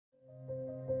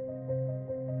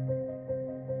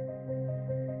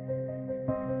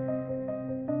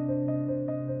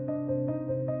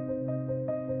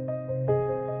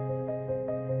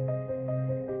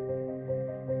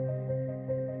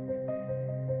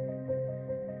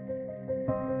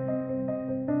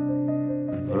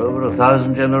For over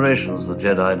 1,000 generations, the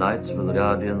Jedi Knights were the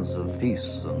guardians of peace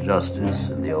and justice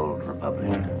in the Old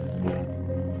Republic.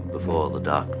 Before the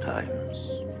Dark Times.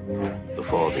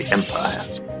 Before the Empire.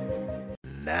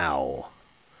 Now.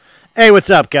 Hey, what's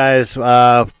up, guys?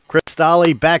 Chris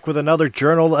Stolle back with another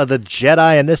Journal of the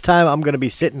Jedi, and this time I'm going to be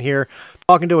sitting here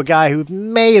talking to a guy who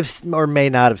may have or may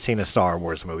not have seen a Star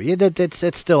Wars movie.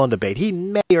 It's still in debate. He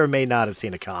may or may not have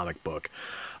seen a comic book.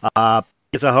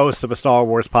 He's a host of a Star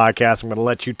Wars podcast. I'm going to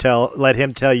let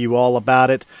him tell you all about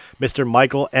it. Mr.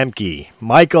 Michael Emke.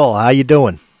 Michael, how you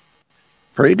doing?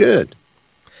 Pretty good.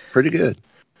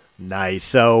 Nice.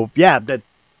 So, yeah,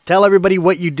 tell everybody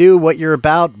what you do, what you're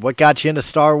about, what got you into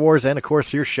Star Wars, and, of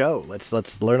course, your show.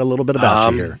 Let's learn a little bit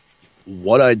about you here.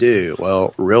 What I do,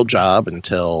 well, real job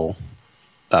until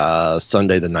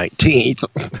Sunday the 19th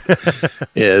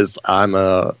is I'm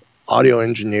a audio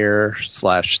engineer /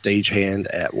 stagehand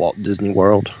at Walt Disney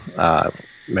World,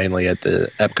 mainly at the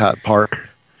Epcot Park.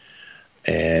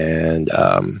 And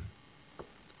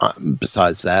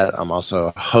besides that, I'm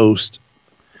also a host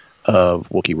of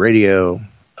Wookiee Radio,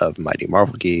 of Mighty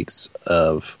Marvel Geeks,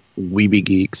 of Weeby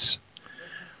Geeks,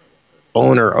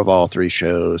 owner of all three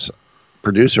shows,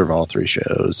 producer of all three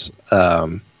shows,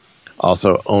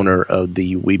 also owner of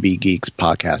the Weeby Geeks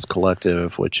Podcast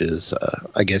Collective, which is,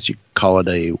 I guess you call it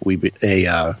a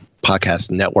podcast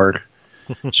network.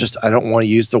 It's just I don't want to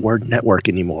use the word network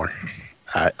anymore.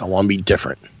 I want to be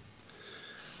different.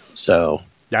 So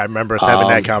I remember us having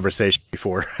that conversation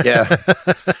before. Yeah.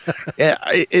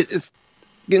 It's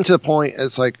getting to the point.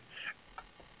 It's like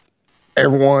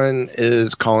everyone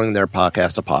is calling their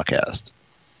podcast a podcast,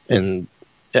 and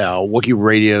Wookiee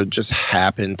Radio just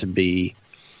happened to be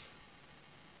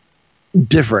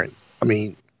different. I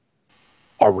mean,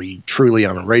 are we truly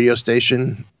on a radio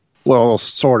station? Well,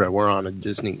 sort of. We're on a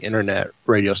Disney internet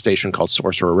radio station called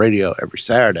Sorcerer Radio every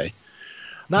Saturday.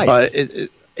 Nice. But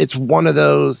it's one of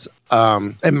those,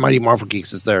 and Mighty Marvel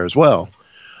Geeks is there as well.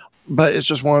 But it's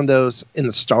just one of those in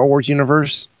the Star Wars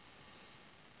universe.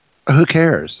 Who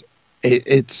cares?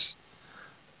 It's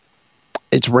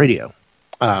radio.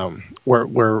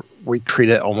 We treat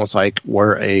it almost like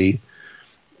we're a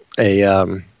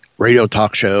radio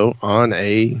talk show on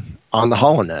the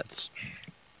HoloNets.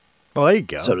 Well, there you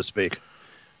go, so to speak.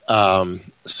 Plus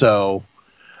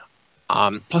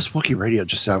Wookiee Radio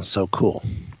just sounds so cool.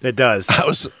 It does. I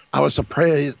was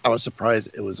surprised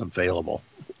it was available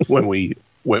when we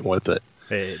went with it.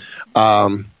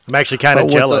 I'm actually kind of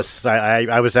jealous.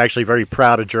 I was actually very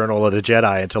proud of Journal of the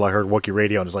Jedi until I heard Wookiee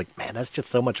Radio and was like, man, that's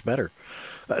just so much better.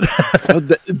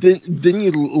 Then you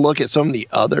look at some of the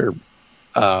other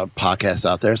podcasts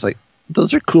out there. It's like,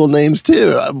 those are cool names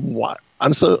too.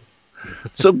 I'm so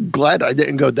glad I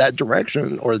didn't go that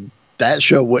direction, or that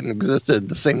show wouldn't existed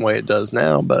the same way it does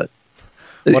now. But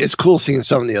it's cool seeing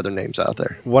some of the other names out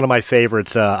there. One of my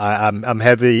favorites. I'm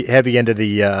heavy into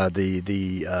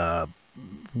the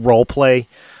role play.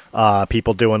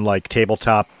 People doing like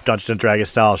tabletop Dungeons and Dragons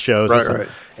style shows, right.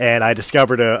 And I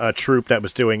discovered a troupe that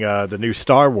was doing the new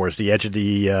Star Wars, the Edge of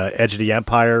the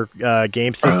Empire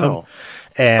game system,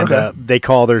 and they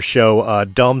call their show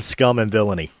Dumb Scum and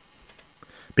Villainy,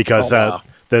 because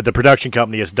the production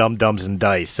company is Dumb Dumbs and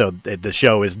Dice, so the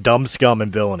show is Dumb Scum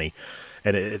and Villainy,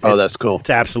 and that's cool. It's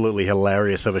absolutely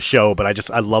hilarious of a show, but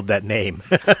I love that name.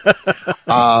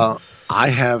 I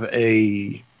have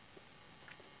a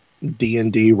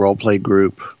D&D roleplay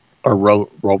group, or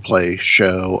roleplay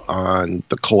show on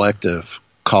the Collective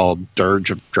called Dirge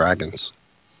of Dragons.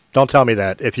 Don't tell me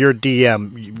that. If you're a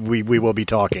DM, we will be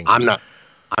talking. I'm not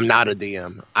a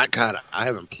DM. I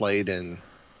haven't played in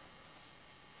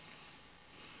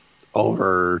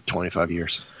over 25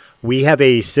 years. We have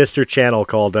a sister channel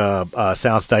called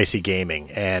Sounds Dicey Gaming,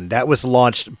 and that was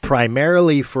launched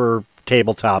primarily for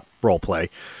tabletop roleplay.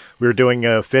 We were doing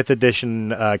a 5th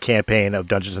edition campaign of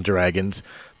Dungeons & Dragons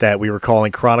that we were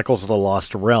calling Chronicles of the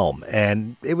Lost Realm,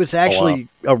 and it was actually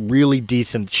a really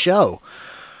decent show.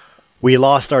 We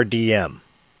lost our DM,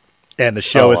 and the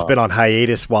show has been on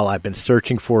hiatus while I've been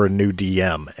searching for a new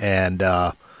DM,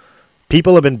 and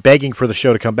people have been begging for the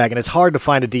show to come back, and it's hard to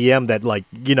find a DM that,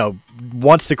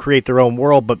 wants to create their own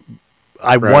world, but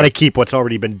I want to keep what's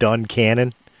already been done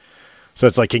canon. So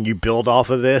it's like, can you build off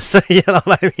of this? You know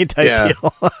what I mean? Type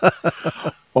deal.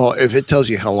 Well, if it tells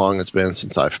you how long it's been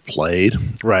since I've played.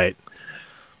 Right.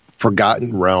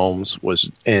 Forgotten Realms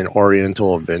and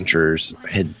Oriental Adventures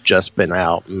had just been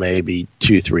out maybe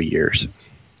 2-3 years.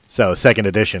 So, 2nd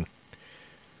edition.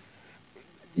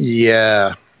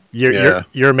 Yeah.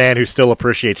 You're a man who still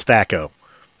appreciates Thaco.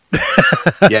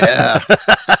 Yeah.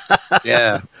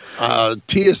 Yeah.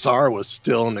 TSR was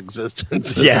still in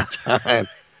existence at the time.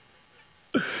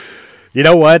 You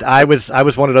know what? I was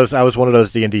one of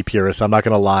those D&D purists. I'm not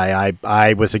going to lie.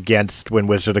 I was against when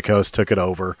Wizard of the Coast took it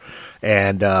over,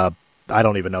 and I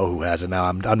don't even know who has it now.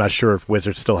 I'm not sure if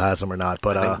Wizard still has them or not.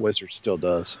 But I think Wizard still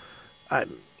does.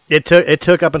 It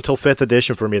took up until 5th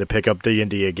edition for me to pick up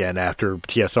D&D again after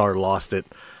TSR lost it.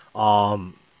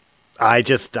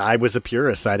 I was a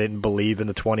purist. I didn't believe in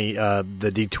the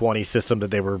D20 system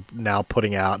that they were now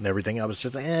putting out and everything. I was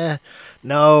just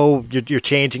no, you're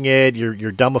changing it,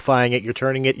 you're dumbifying it,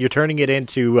 you're turning it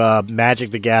into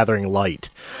Magic the Gathering Light.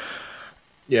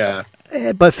 Yeah.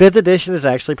 But 5th edition is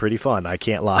actually pretty fun, I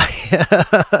can't lie.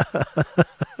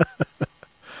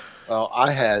 Well,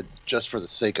 I had, just for the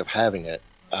sake of having it,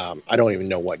 I don't even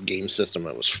know what game system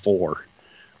it was for,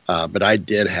 but I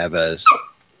did have a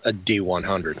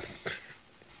D100.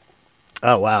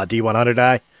 Oh wow, D100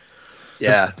 die?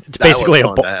 Yeah, it's basically a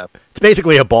ball. It's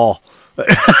basically a ball.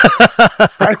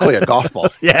 Practically a golf ball.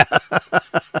 Yeah.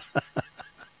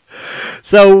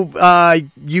 So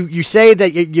you say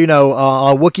that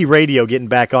on Wookiee Radio, getting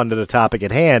back onto the topic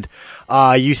at hand,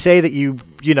 you say that you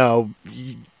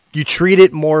treat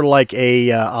it more like a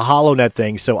HoloNet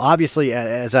thing. So obviously,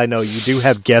 as I know, you do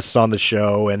have guests on the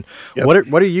show. And yep.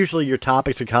 What are usually your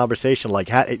topics of conversation? Like,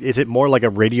 is it more like a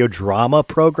radio drama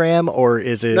program, or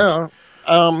is it? No,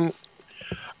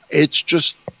 it's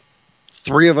just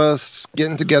three of us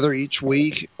getting together each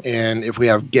week, and if we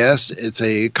have guests, it's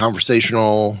a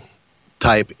conversational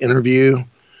type interview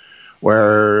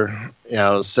where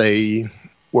say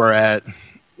we're at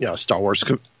Star Wars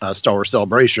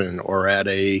Celebration or at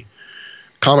a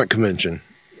comic convention,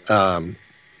 and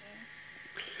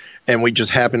we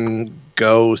just happen to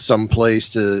go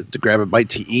someplace to grab a bite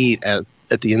to eat at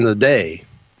the end of the day,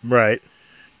 right?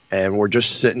 And we're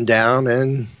just sitting down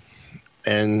and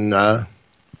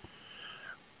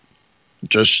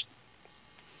just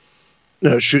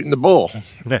shooting the bull.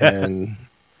 And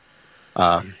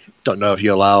don't know if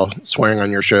you allow swearing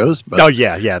on your shows, but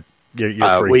yeah.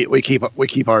 You're free. We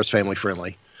keep ours family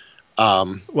friendly.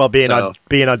 Well, being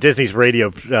on Disney's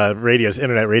radio's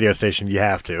internet radio station, you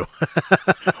have to.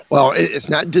 Well, it's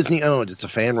not Disney owned; it's a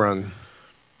fan run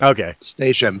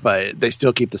station, but they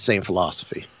still keep the same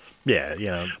philosophy.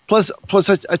 Yeah. Plus,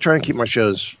 I try and keep my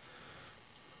shows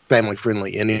family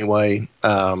friendly anyway,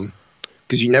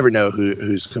 because you never know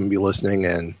who's going to be listening,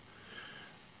 and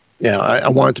I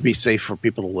want it to be safe for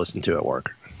people to listen to at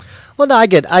work. Well, no, I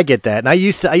get that, and I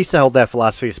used to hold that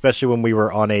philosophy, especially when we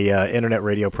were on a internet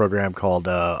radio program called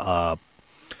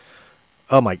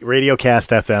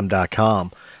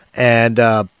RadioCastFM.com, and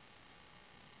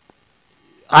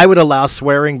I would allow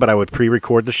swearing, but I would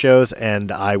pre-record the shows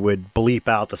and I would bleep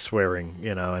out the swearing,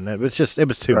 and it was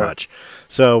too much.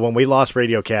 So when we lost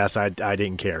RadioCast, I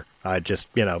didn't care. I just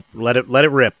let it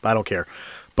rip. I don't care.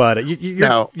 But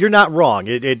you're not wrong.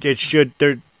 It should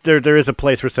there is a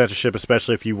place for censorship,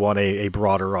 especially if you want a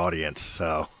broader audience.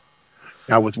 So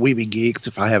now with Weeby Geeks,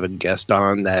 if I have a guest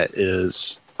on that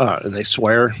is and they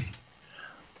swear,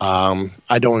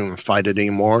 I don't even fight it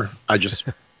anymore. I just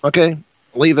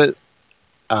leave it.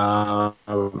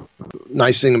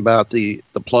 Nice thing about the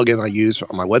plugin I use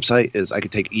on my website is I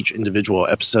could take each individual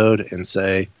episode and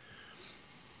say,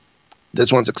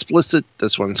 this one's explicit,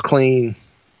 this one's clean,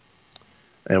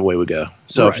 and away we go.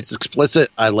 So if it's explicit,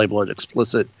 I label it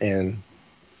explicit and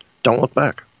don't look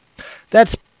back.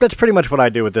 That's pretty much what I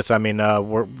do with this. I mean,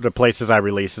 the places I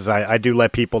release is I do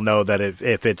let people know that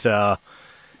if it's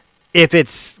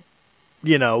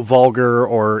vulgar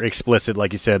or explicit,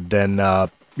 like you said, then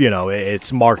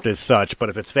it's marked as such. But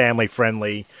if it's family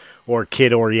friendly or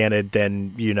kid oriented,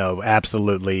 then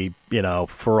absolutely,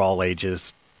 for all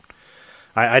ages.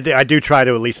 I do try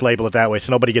to at least label it that way,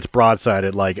 so nobody gets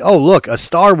broadsided like, oh look, a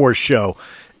Star Wars show,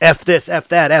 F this, F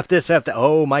that, F this, F that.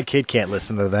 Oh, my kid can't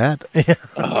listen to that.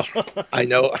 I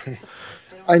know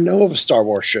of a Star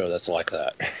Wars show that's like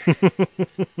that,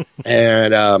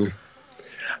 and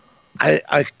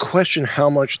I question how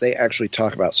much they actually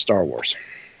talk about Star Wars.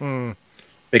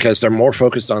 Because they're more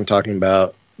focused on talking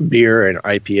about beer and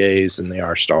IPAs than they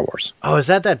are Star Wars. Oh, is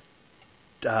that I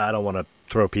don't want to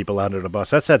throw people under the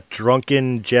bus. That's that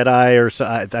Drunken Jedi, or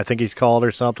I think he's called,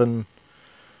 or something.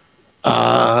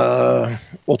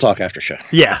 We'll talk after show.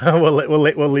 Yeah,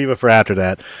 we'll leave it for after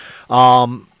that.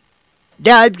 The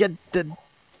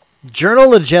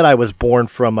Journal of the Jedi was born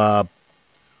from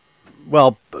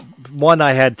one,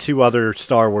 I had two other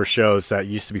Star Wars shows that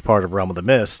used to be part of Realm of the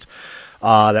Mist.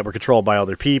 That were controlled by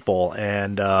other people,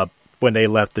 and when they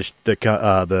left the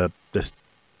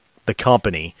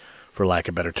company, for lack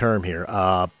of a better term here,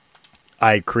 I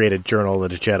created Journal of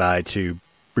the Jedi to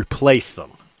replace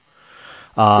them.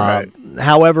 Right.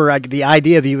 However, the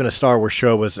idea of even a Star Wars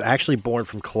show was actually born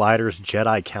from Collider's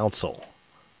Jedi Council.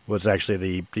 Was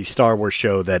actually the Star Wars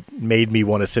show that made me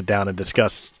want to sit down and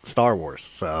discuss Star Wars.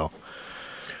 So,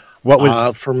 what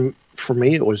was for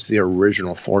me? It was the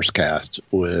original Forcecast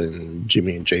when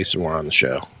Jimmy and Jason were on the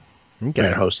show and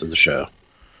hosted the show.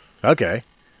 Okay.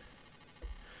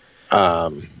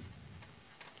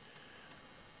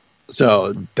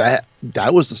 So that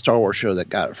was the Star Wars show that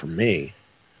got it for me.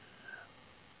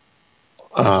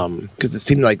 Because it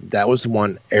seemed like that was the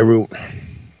one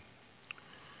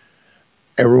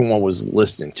everyone was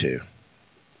listening to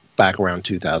back around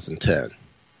 2010.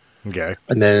 Okay.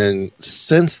 And then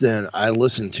since then, I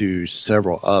listened to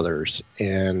several others,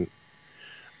 and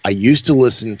I used to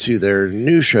listen to their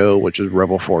new show, which is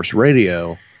Rebel Force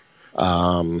Radio.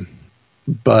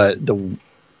 But the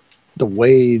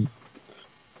way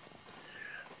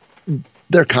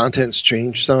their content's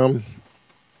changed some,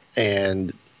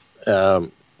 and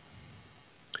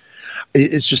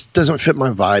it just doesn't fit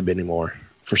my vibe anymore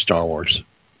for Star Wars,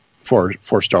 for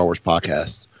Star Wars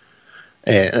podcasts.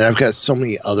 And I've got so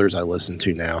many others I listen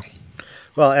to now.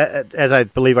 Well, as I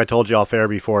believe I told you off air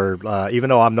before, even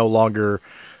though I'm no longer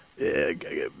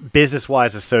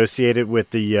business-wise associated with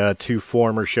the two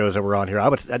former shows that were on here,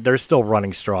 they're still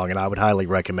running strong, and I would highly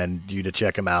recommend you to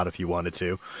check them out if you wanted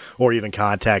to, or even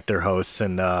contact their hosts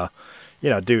and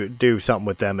do something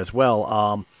with them as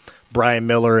well. Brian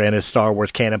Miller and his Star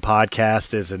Wars Canon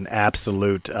podcast is an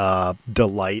absolute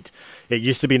delight. It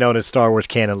used to be known as Star Wars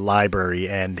Canon Library,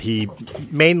 and he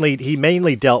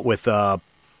mainly dealt with the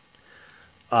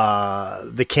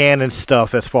canon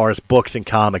stuff as far as books and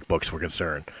comic books were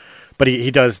concerned. But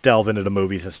he does delve into the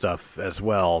movies and stuff as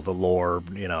well, the lore,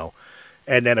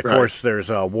 And then, of course, there's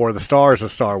War of the Stars, a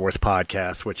Star Wars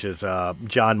podcast, which is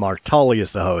John Mark Tully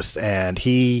is the host, and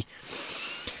he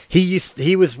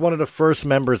was one of the first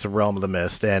members of Realm of the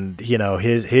Mist, and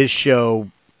his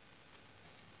show.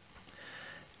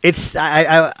 It's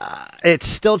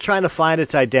still trying to find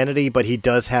its identity, but he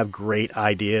does have great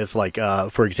ideas. Like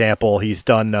for example, he's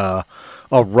done a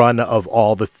run of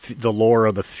all the lore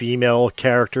of the female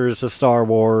characters of Star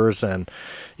Wars, and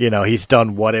he's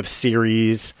done what if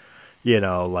series.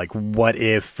 Like what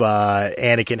if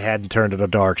Anakin hadn't turned to the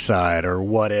dark side, or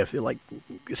what if, like,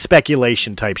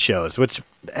 speculation type shows, which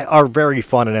are very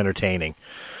fun and entertaining.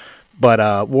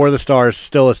 But War of the Stars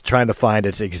still is trying to find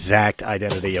its exact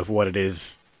identity of what it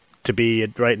is to be.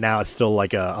 Right now, it's still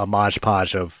like a mosh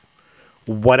podge of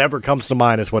whatever comes to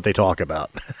mind is what they talk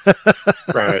about.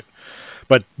 Right.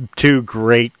 But two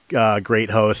great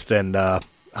hosts, and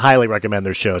highly recommend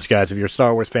their shows, guys. If you're a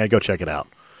Star Wars fan, go check it out.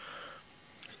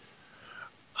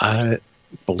 I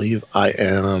believe I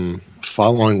am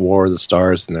following War of the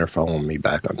Stars, and they're following me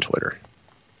back on Twitter.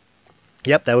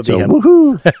 Yep, that would be him.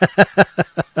 Woohoo!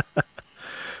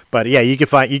 But yeah, you can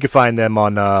find them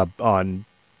on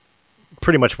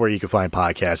pretty much where you can find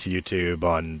podcasts, YouTube,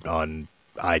 on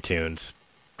iTunes,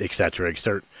 etc.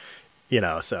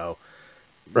 So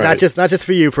right. Not just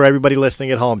for you, for everybody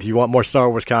listening at home. If you want more Star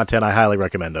Wars content, I highly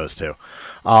recommend those too.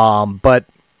 But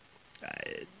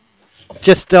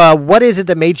just what is it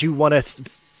that made you want to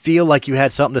feel like you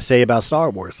had something to say about Star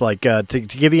Wars? Like to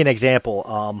give you an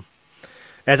example,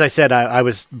 as I said, I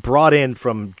was brought in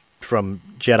from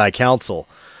Jedi Council,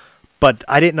 but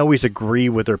I didn't always agree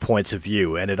with their points of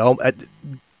view, and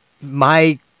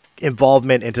my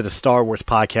involvement into the Star Wars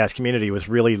podcast community was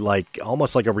really like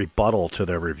almost like a rebuttal to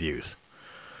their reviews.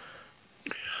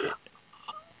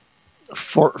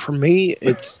 For me,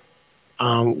 it's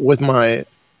with my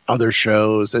other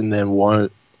shows, and then one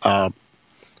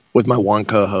with my one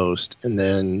co-host, and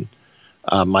then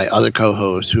my other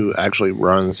co-host who actually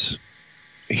runs.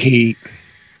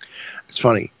 It's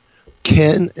funny.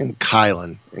 Ken and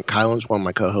Kylan's one of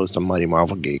my co-hosts on Mighty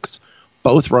Marvel Geeks,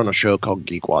 both run a show called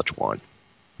Geek Watch 1.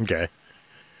 Okay.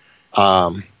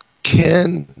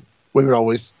 Ken, we would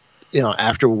always,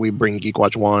 after we bring Geek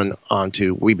Watch 1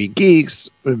 onto We Be Geeks,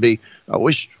 it would be,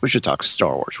 we should talk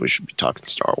Star Wars. We should be talking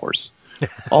Star Wars.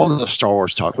 All the Star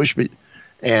Wars talk. We should be,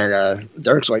 and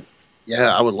Derek's like,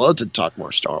 yeah, I would love to talk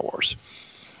more Star Wars.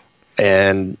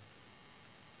 And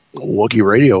Wookiee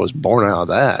Radio was born out of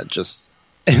that. Just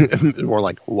we're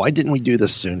like, why didn't we do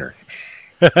this sooner?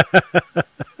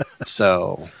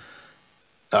 So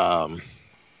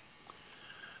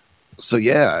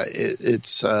yeah,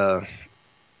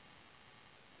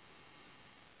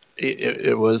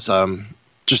 it was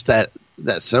just that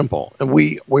simple. And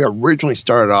we originally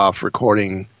started off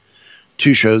recording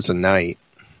 2 shows a night.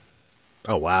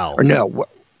 Oh wow! Or no,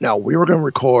 we were going to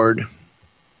record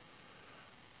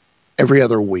every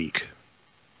other week.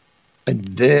 And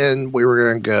then we were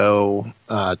going to go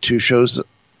 2 shows.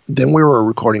 Then we were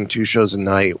recording 2 shows a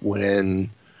night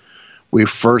when we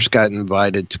first got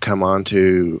invited to come on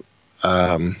to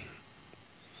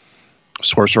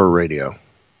Sorcerer Radio,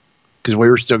 because we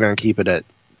were still going to keep it at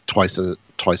twice a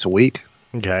week.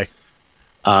 Okay.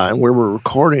 And we were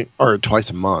recording, or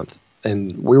twice a month,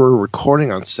 and we were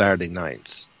recording on Saturday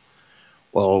nights.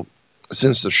 Well,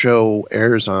 since the show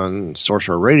airs on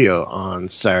Sorcerer Radio on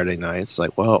Saturday nights,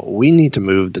 like, well, we need to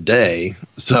move the day,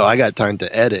 so I got time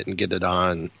to edit and get it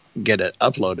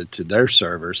uploaded to their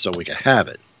server so we could have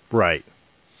it. Right.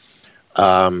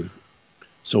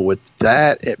 So with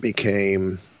that, it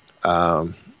became,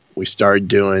 we started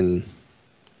doing,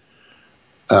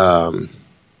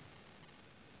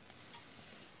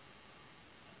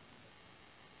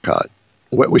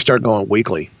 we started going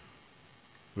weekly.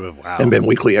 Wow. And been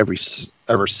weekly ever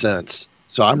since.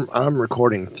 So I'm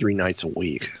recording 3 nights a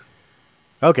week.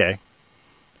 Okay.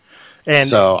 And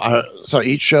so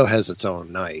each show has its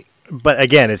own night. But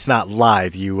again, it's not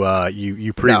live.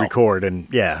 You pre-record and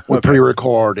yeah. We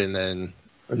pre-record and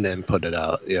then put it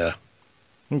out. Yeah.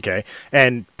 Okay.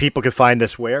 And people can find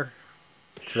this where?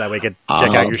 So that way they can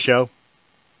check out your show?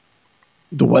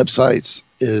 The website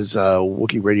is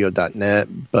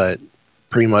WookieRadio.net, but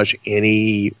pretty much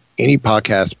any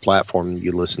podcast platform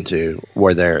you listen to,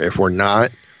 we're there. If we're not,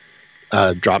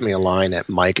 drop me a line at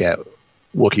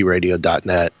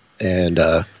mike@WookieRadio.net, and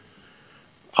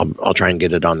I'll try and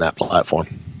get it on that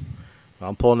platform.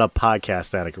 I'm pulling up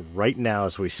Podcast Addict right now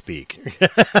as we speak. I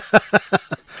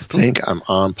think I'm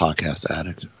on Podcast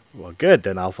Addict. Well, good.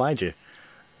 Then I'll find you.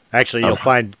 Actually, you'll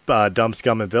find Dumb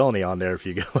Scum and Villainy on there if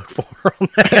you go look for them.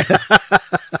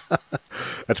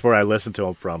 That's where I listen to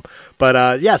them from.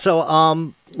 But, yeah,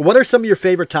 so what are some of your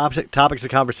favorite topics of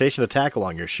conversation to tackle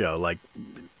on your show? Like,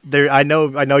 I know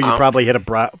you probably hit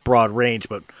a broad range,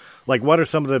 but, like, what are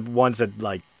some of the ones that,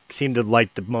 like, seem to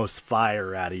light the most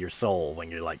fire out of your soul when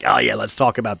you're like, oh, yeah, let's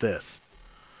talk about this?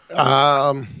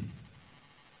 The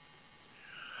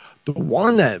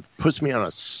one that puts me on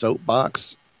a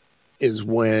soapbox is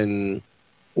when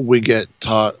we get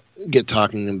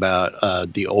talking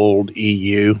about the old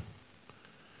EU,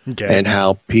 okay, and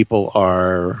how people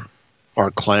are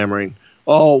clamoring.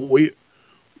 Oh,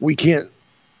 we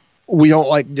don't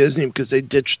like Disney because they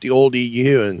ditched the old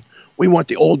EU, and we want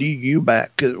the old EU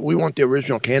back because we want the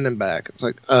original canon back. It's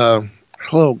like,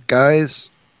 hello guys.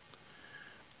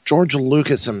 George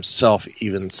Lucas himself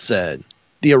even said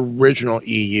the original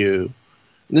EU.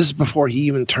 This is before he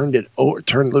even turned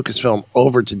Lucasfilm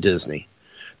over to Disney.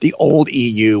 The old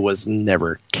EU was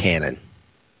never canon.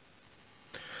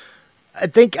 I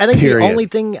think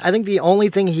the only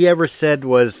thing he ever said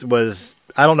was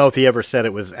I don't know if he ever said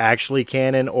it was actually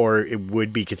canon or it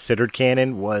would be considered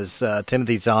canon, was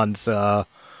Timothy Zahn's Thrawn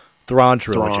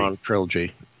trilogy. Thrawn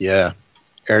trilogy, yeah.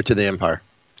 Heir to the Empire.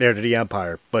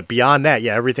 But beyond that,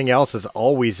 yeah, everything else has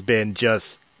always been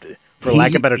just, for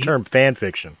lack of a better term, fan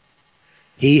fiction.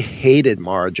 He hated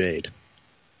Mara Jade.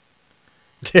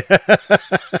 I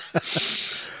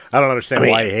don't understand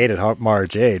why he hated Mara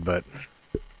Jade, but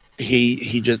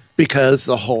he just, because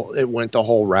it went the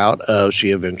whole route of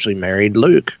she eventually married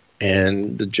Luke,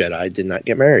 and the Jedi did not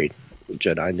get married. The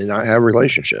Jedi did not have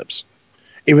relationships,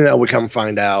 even though we come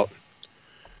find out,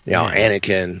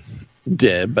 Anakin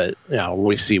did. But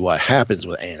we see what happens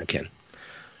with Anakin.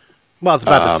 Well, I was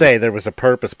about to say there was a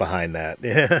purpose behind that.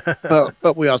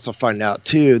 but we also find out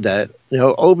too that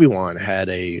Obi-Wan had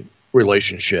a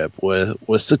relationship with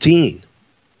Satine.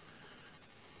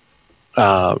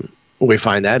 We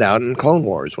find that out in Clone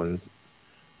Wars when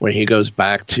he goes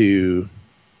back to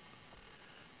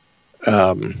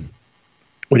when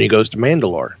he goes to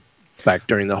Mandalore, back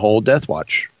during the whole Death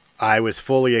Watch. I was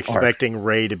fully expecting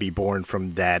Rey to be born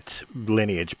from that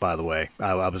lineage. By the way,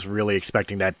 I was really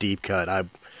expecting that deep cut.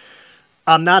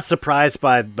 I'm not surprised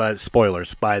by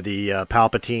spoilers by the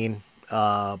Palpatine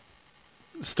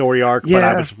story arc, but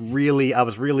I was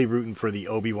really rooting for the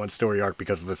Obi-Wan story arc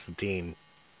because of the Satine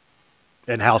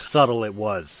and how subtle it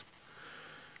was.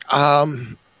 I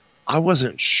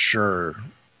wasn't sure.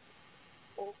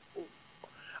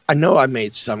 I know I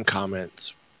made some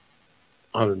comments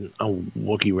on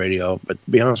Wookiee Radio, but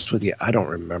to be honest with you, I don't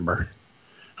remember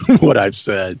what I've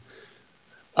said.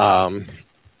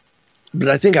 But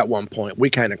I think at one point we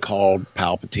kind of called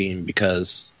Palpatine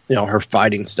because her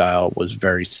fighting style was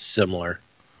very similar,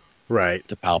 right,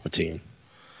 to Palpatine.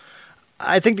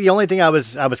 I think the only thing I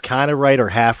was kind of right or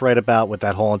half right about with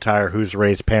that whole entire who's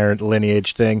Rey's parent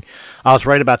lineage thing, I was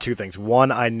right about 2 things. One,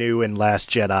 I knew in Last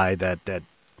Jedi that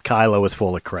Kylo was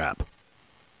full of crap.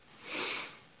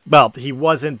 Well, he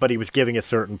wasn't, but he was giving a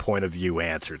certain point of view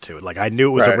answer to it. Like, I knew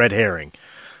it was a red herring.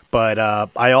 But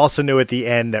I also knew at the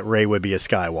end that Rey would be a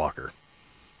Skywalker.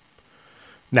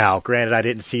 Now, granted, I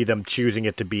didn't see them choosing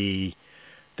it to be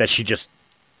that she just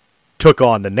took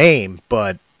on the name,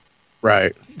 but...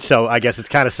 Right. So I guess it's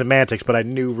kind of semantics, but I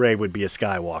knew Rey would be a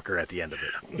Skywalker at the end of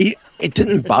it. It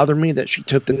didn't bother me that she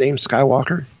took the name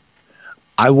Skywalker.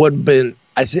 I would have been...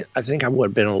 I think I would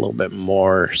have been a little bit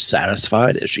more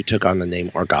satisfied if she took on the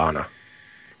name Organa.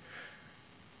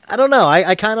 I don't know.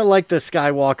 I kind of like the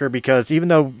Skywalker because even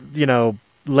though,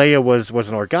 Leia was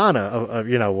an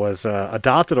Organa, was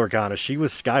adopted Organa, she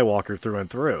was Skywalker through and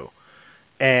through.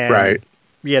 And, right.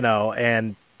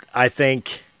 And I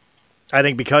think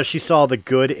because she saw the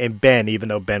good in Ben, even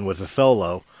though Ben was a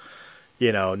Solo,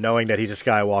 knowing that he's a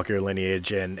Skywalker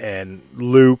lineage and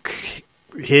Luke,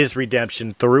 his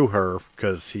redemption through her,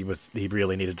 because he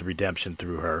really needed the redemption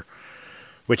through her,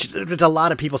 which a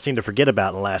lot of people seem to forget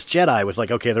about in The Last Jedi. Was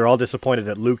like, okay, they're all disappointed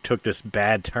that Luke took this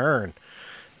bad turn,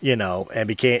 and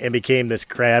became this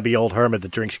crabby old hermit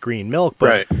that drinks green milk.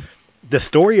 But the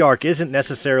story arc isn't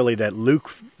necessarily that Luke,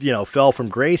 fell from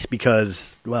grace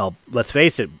because, well, let's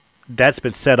face it, that's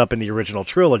been set up in the original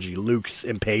trilogy. Luke's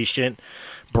impatient,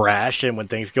 brash, and when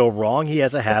things go wrong, he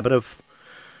has a habit of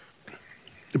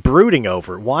brooding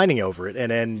over it, whining over it, and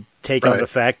then take on the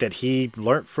fact that he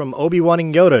learned from Obi-Wan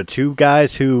and Yoda, two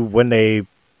guys who, when they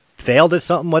failed at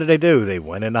something, what did they do? They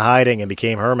went into hiding and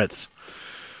became hermits.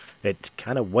 It's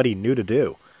kind of what he knew to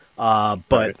do.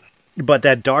 But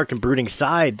that dark and brooding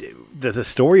side, the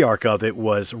story arc of it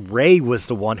was Rey was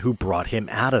the one who brought him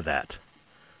out of that.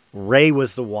 Rey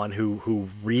was the one who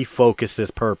refocused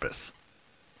his purpose.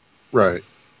 Right.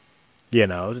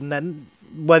 And then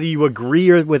whether you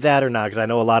agree with that or not, because I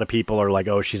know a lot of people are like,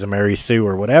 oh, she's a Mary Sue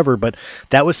or whatever, but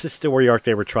that was the story arc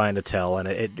they were trying to tell.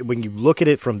 And when you look at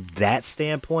it from that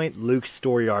standpoint, Luke's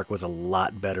story arc was a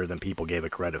lot better than people gave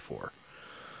it credit for.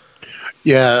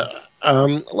 Yeah. A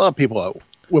lot of people,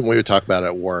 when we would talk about it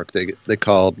at work, they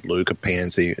called Luke a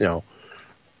pansy.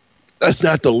 That's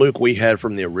not the Luke we had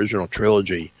from the original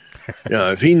trilogy.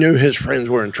 If he knew his friends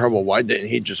were in trouble, why didn't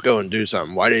he just go and do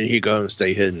something? Why didn't he go and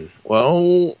stay hidden?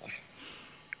 Well,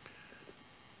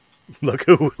 look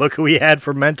who he had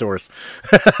for mentors.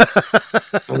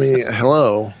 I mean,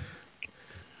 hello.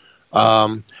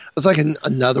 It's like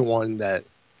another one that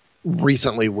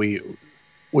recently we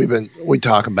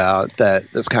talk about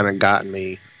that's kind of gotten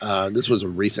me. This was a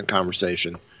recent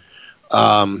conversation.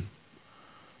 Everyone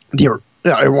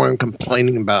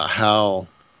complaining about how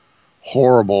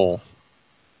horrible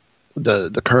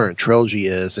the current trilogy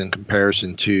is in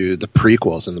comparison to the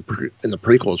prequels, and the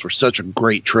prequels were such a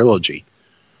great trilogy.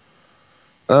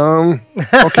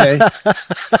 Okay.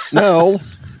 No.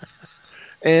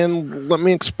 And let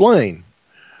me explain.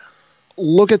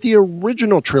 Look at the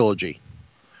original trilogy.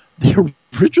 The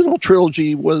original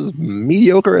trilogy was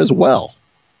mediocre as well.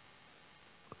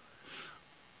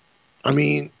 I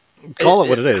mean, call it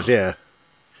what it is, yeah.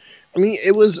 I mean,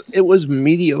 it was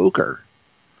mediocre.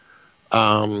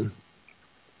 But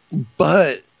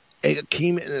it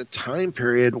came in a time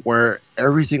period where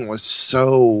everything was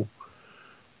so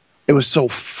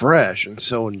fresh and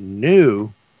so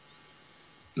new.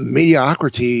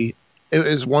 Mediocrity, it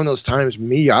was one of those times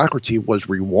mediocrity was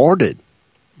rewarded.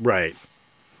 Right.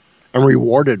 And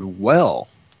rewarded well.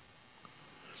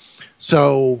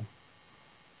 So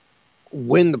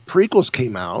when the prequels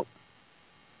came out,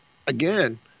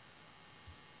 again,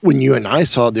 when you and I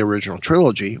saw the original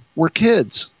trilogy, we're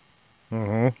kids.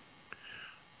 Mm-hmm.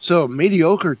 So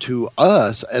mediocre to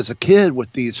us as a kid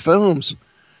with these films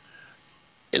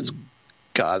is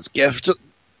God's gift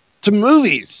to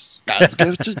movies, God's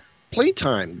gift to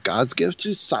playtime, God's gift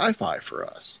to sci-fi for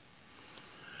us.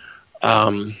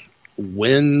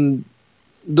 When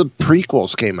the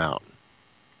prequels came out,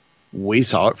 we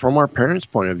saw it from our parents'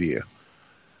 point of view.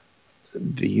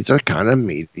 These are kind of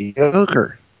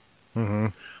mediocre. Mm-hmm.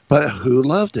 But who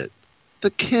loved it?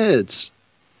 The kids.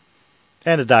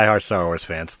 And the diehard Star Wars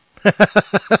fans.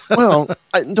 Well,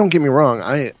 don't get me wrong.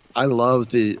 I love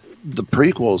the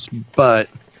prequels, but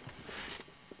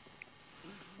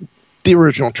the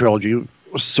original trilogy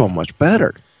was so much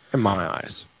better in my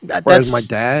eyes. Whereas my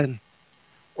dad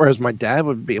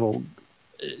would be able,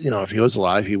 if he was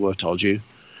alive, he would have told you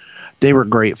they were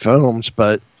great films,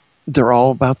 but they're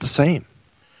all about the same.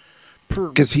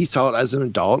 Because he saw it as an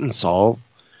adult and saw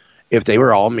if they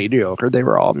were all mediocre, they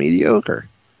were all mediocre.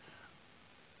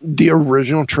 The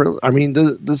original trilogy,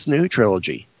 this new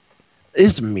trilogy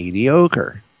is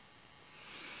mediocre.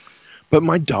 But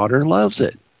my daughter loves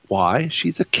it. Why?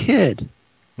 She's a kid.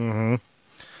 Mm-hmm.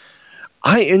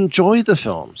 I enjoy the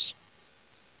films.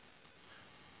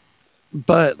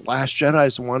 but Last Jedi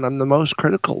is the one I'm the most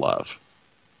critical of.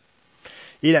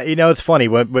 You know, it's funny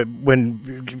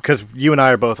when because you and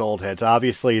I are both old heads.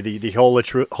 Obviously, the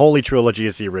Holy Trilogy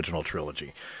is the original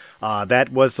trilogy.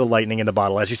 That was the lightning in the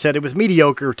bottle. As you said, it was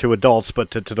mediocre to adults, but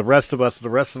to the rest of us, to the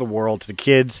rest of the world, to the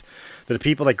kids, to the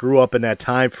people that grew up in that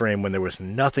time frame when there was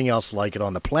nothing else like it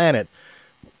on the planet,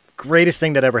 greatest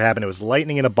thing that ever happened. It was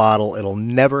lightning in a bottle. It'll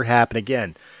never happen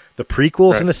again. The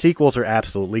prequels and the sequels are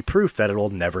absolutely proof that it'll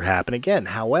never happen again.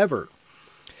 However,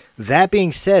 that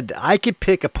being said, I could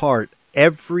pick apart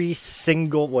every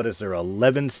single,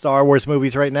 11 Star Wars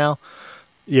movies right now?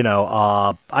 You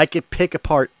know, I could pick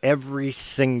apart every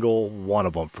single one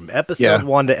of them from episode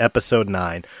 1 to episode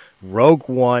 9. Rogue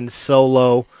One,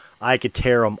 Solo, I could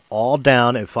tear them all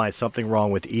down and find something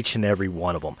wrong with each and every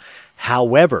one of them.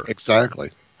 However,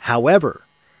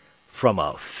 from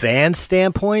a fan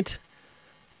standpoint,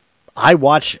 I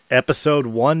watch episode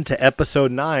 1 to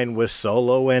episode 9 with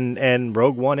Solo and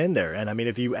Rogue One in there. And I mean,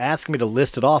 if you ask me to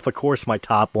list it off, of course, my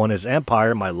top one is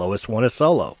Empire. My lowest one is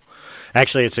Solo.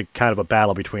 Actually, it's a kind of a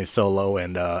battle between Solo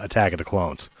and Attack of the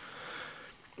Clones.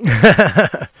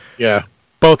 Yeah.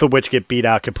 Both of which get beat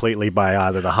out completely by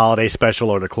either the holiday special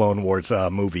or the Clone Wars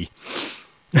movie.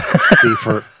 See,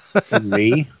 for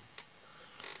me,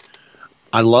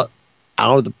 I love,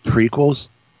 out of the prequels,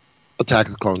 Attack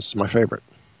of the Clones is my favorite.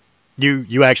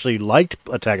 You actually liked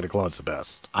Attack of the Clones the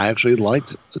best. I actually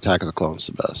liked Attack of the Clones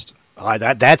the best.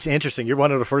 That's interesting. You're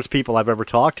one of the first people I've ever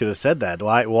talked to that said that.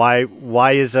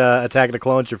 Why is Attack of the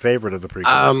Clones your favorite of the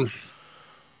prequels?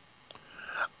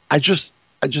 I just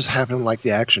happen to like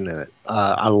the action in it.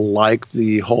 I like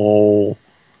the whole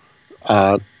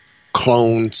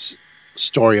clones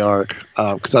story arc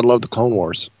because I love the Clone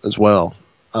Wars as well.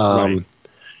 Right.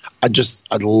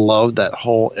 I love that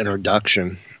whole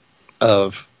introduction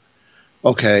of,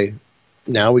 okay,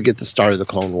 now we get the start of the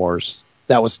Clone Wars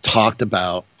that was talked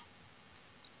about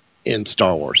in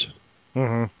Star Wars.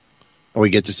 Mm-hmm. And we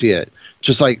get to see it.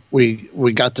 Just like we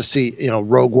got to see,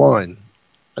 Rogue One.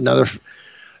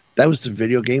 That was the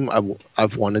video game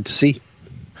I've wanted to see.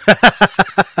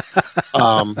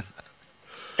 And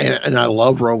I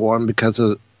love Rogue One because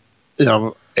of,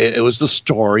 it was the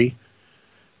story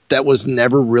that was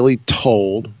never really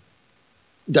told,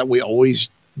 that we always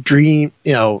dream,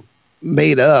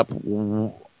 made up.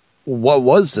 What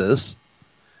was this?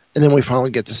 And then we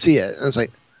finally get to see it. And it's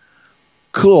like,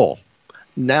 cool.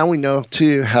 Now we know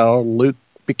too how Luke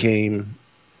became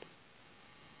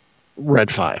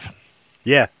Red 5.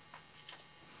 Yeah.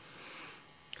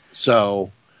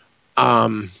 So,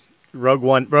 Rogue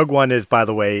One is, by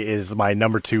the way, is my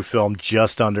number 2 film,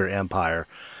 just under Empire.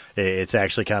 It's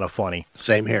actually kind of funny.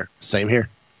 Same here.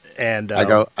 And I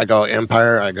go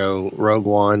Empire, I go Rogue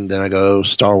One, then I go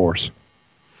Star Wars.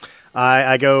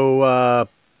 I go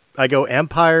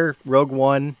Empire, Rogue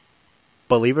One.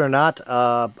 Believe it or not,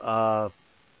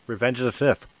 Revenge of the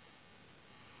Sith.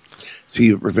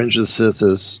 See, Revenge of the Sith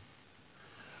is,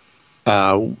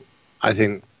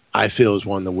 I feel is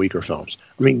one of the weaker films.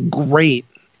 I mean, great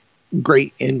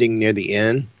ending near the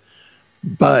end,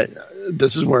 but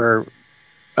this is where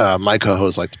my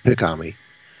co-hosts like to pick on me.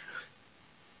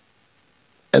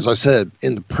 As I said,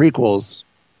 in the prequels,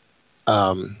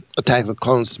 Attack of the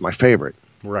Clones is my favorite.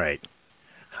 Right.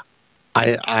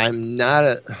 I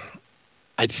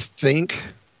think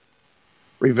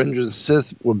Revenge of the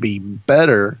Sith would be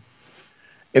better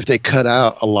if they cut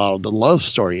out a lot of the love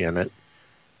story in it,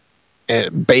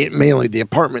 and mainly the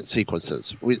apartment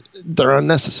sequences. They're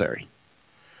unnecessary.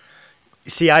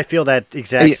 See, I feel that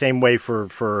exact same way for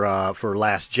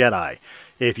Last Jedi.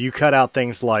 If you cut out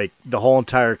things like the whole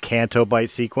entire Canto Bight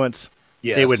sequence,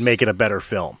 it would make it a better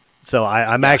film. So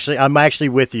I'm actually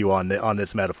with you on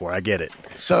this metaphor. I get it.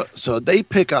 So they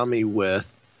pick on me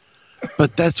with,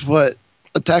 but that's what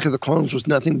Attack of the Clones was,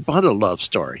 nothing but a love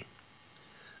story.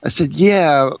 I said,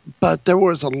 yeah, but there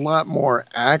was a lot more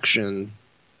action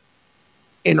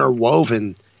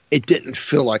interwoven. It didn't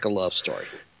feel like a love story.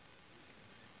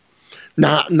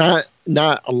 Not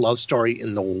a love story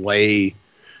in the way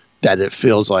that it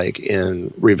feels like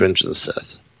in Revenge of the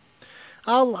Sith.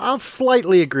 I'll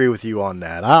slightly agree with you on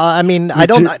that. I mean, I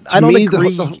don't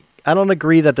agree. I don't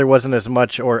agree that there wasn't as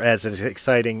much or as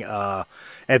exciting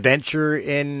adventure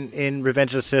in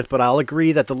Revenge of the Sith, but I'll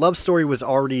agree that the love story was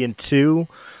already in 2,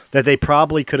 that they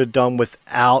probably could have done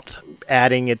without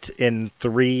adding it in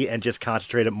 3 and just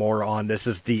concentrated more on this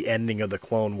is the ending of the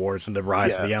Clone Wars and the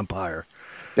rise of the Empire.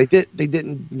 They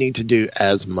didn't need to do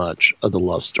as much of the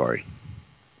love story.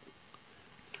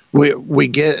 We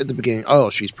get at the beginning, oh,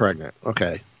 she's pregnant.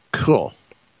 Okay, cool.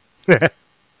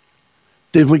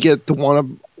 Then we get the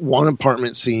one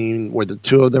apartment scene where the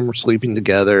two of them are sleeping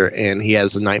together, and he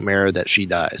has a nightmare that she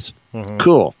dies. Mm-hmm.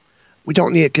 Cool. We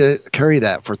don't need to carry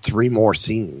that for 3 more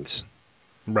scenes.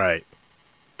 Right.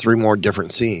 3 more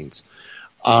different scenes.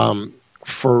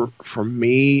 For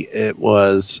me, it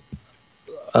was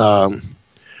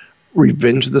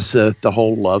Revenge of the Sith, the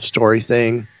whole love story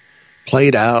thing,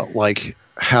 played out like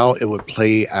how it would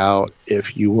play out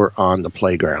if you were on the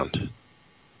playground.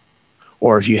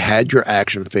 Or if you had your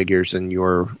action figures and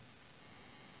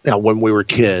when we were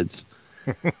kids,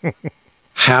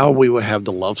 how we would have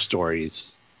the love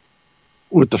stories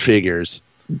with the figures.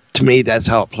 To me, that's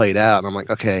how it played out. And I'm like,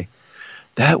 okay,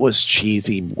 that was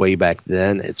cheesy way back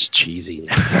then. It's cheesy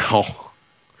now.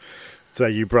 So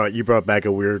you brought back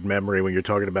a weird memory when you're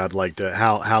talking about like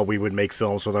how we would make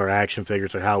films with our action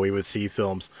figures or how we would see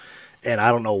films. And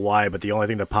I don't know why, but the only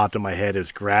thing that popped in my head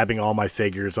is grabbing all my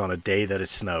figures on a day that it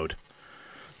snowed,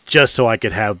 just so I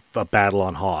could have a battle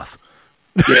on Hoth.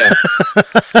 Yeah.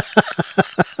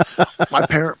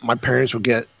 My parents would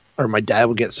get, or my dad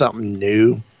would get something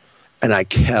new, and I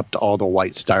kept all the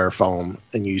white styrofoam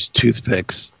and used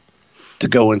toothpicks to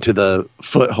go into the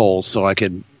footholes so I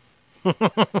could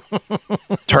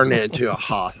turn it into a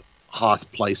Hoth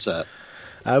playset.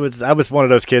 I was one of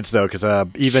those kids though, because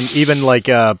even like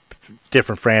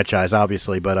different franchise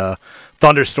obviously, but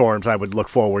Thunderstorms I would look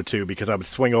forward to because I would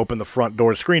swing open the front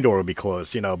door, screen door would be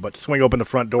closed, but swing open the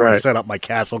front door and set up my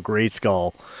Castle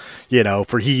Grayskull,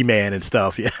 for He-Man and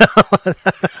stuff. Yeah.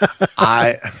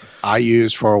 I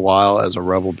used for a while as a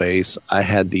Rebel base. I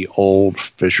had the old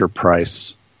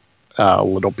Fisher-Price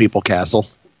Little People Castle.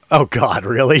 Oh God,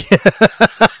 really?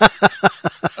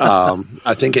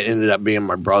 I think it ended up being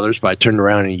my brother's, but I turned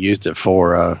around and used it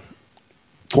for a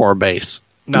base.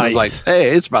 Nice. I was like, hey,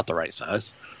 it's about the right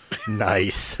size.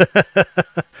 Nice.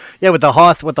 Yeah, with the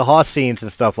Hoth scenes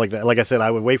and stuff like that. Like I said,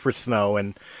 I would wait for snow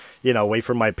and wait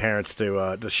for my parents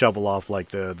to shovel off like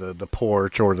the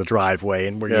porch or the driveway,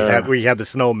 and where you have the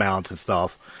snow mounts and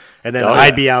stuff. And then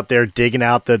I'd be out there digging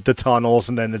out the tunnels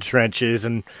and then the trenches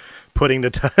and putting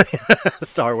the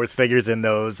Star Wars figures in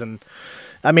those. And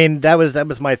I mean, that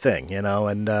was my thing, and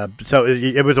so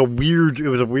it was a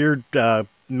weird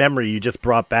memory you just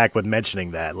brought back with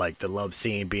mentioning that, like the love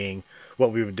scene being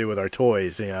what we would do with our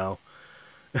toys, Yeah.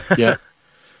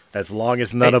 As long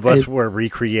as none of us were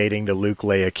recreating the Luke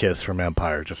Leia kiss from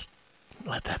Empire, just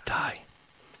let that die.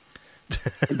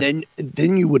 then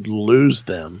you would lose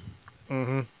them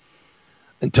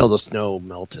until the snow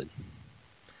melted.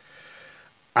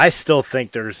 I still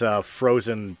think there's a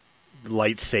frozen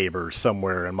lightsaber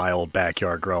somewhere in my old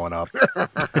backyard growing up.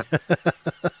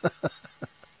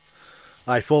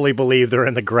 I fully believe they're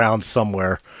in the ground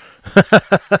somewhere.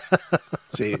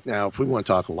 See, now if we want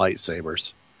to talk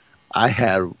lightsabers, I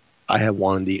had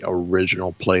one of the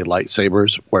original play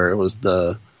lightsabers where it was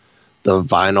the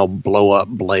vinyl blow up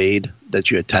blade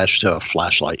that you attach to a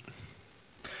flashlight.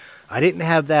 I didn't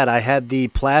have that. I had the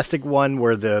plastic one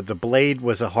where the blade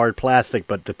was a hard plastic,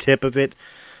 but the tip of it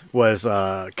was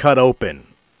cut open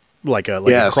like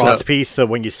a cross piece. So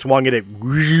when you swung it,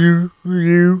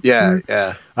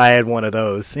 yeah. I had one of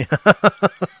those.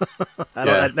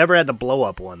 I never had the blow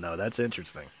up one though. That's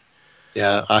interesting.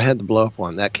 Yeah, I had the blow up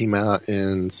one that came out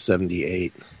in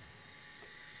 '78.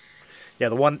 Yeah,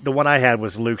 the one I had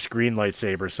was Luke's green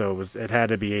lightsaber, so it had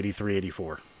to be 83,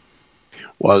 84.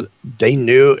 Well, they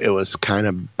knew it was kind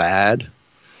of bad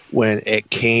when it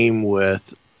came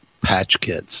with patch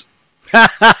kits.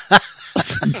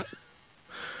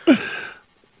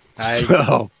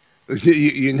 So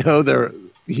there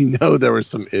were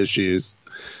some issues.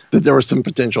 That there were some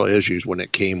potential issues when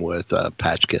it came with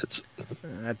patch kits.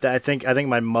 I think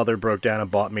my mother broke down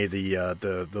and bought me the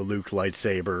Luke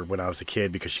lightsaber when I was a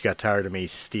kid because she got tired of me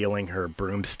stealing her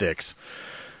broomsticks.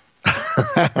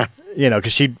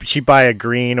 Because she'd buy a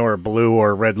green or a blue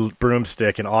or a red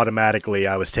broomstick, and automatically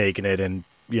I was taking it and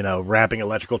wrapping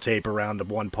electrical tape around the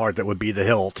one part that would be the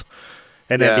hilt,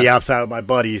 and then be outside with my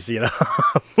buddies, with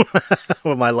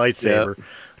my lightsaber. Yeah.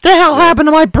 What the hell happened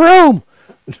to my broom?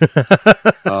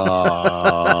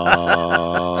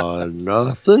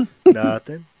 Nothing.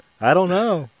 Nothing. I don't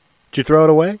know. Did you throw it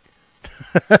away?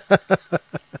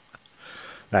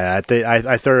 I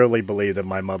thoroughly believe that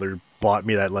my mother bought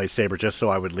me that lightsaber just so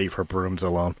I would leave her brooms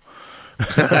alone.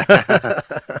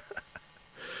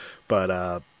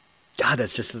 But God,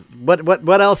 that's just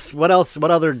what else? What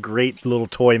other great little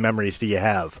toy memories do you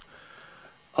have?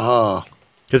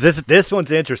 Because this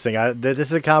one's interesting. This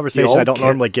is a conversation I don't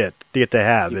normally get to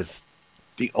have. Is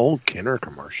the old Kenner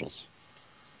commercials?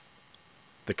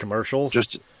 The commercials?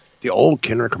 Just the old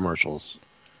Kenner commercials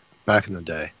back in the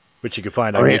day, which you can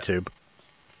find on YouTube.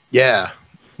 Yeah,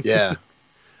 yeah.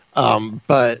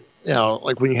 But you know,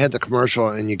 like when you had the commercial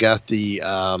and you got the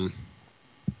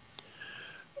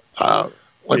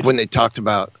like when they talked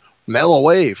about mail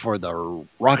away for the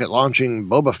rocket launching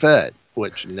Boba Fett,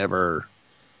 which never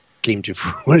came to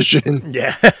fruition.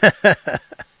 Yeah.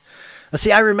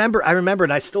 See, I remember,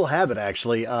 and I still have it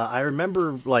actually. I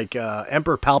remember like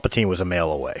Emperor Palpatine was a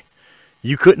mail away.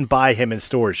 You couldn't buy him in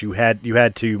stores. You had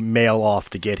to mail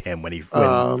off to get him when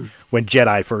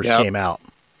Jedi first came out.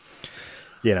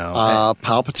 You know,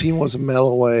 Palpatine was a mail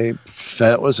away.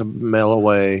 Fett was a mail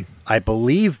away. I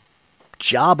believe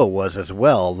Jabba was as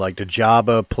well, like the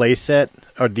Jabba playset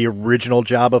or the original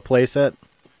Jabba playset.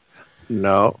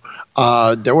 No,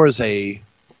 there was a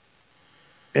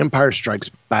Empire Strikes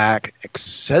Back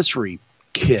accessory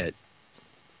kit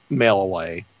mail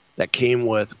away that came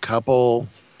with a couple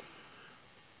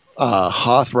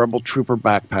Hoth Rebel Trooper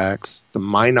backpacks, the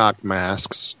Minok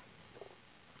masks,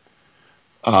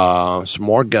 some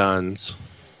more guns,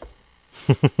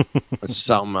 and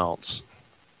something else.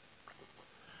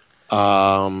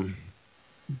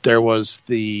 There was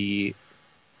the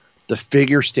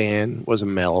figure stand was a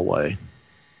mail away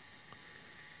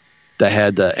that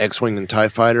had the X-Wing and TIE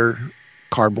Fighter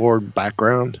cardboard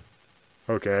background.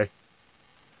 Okay.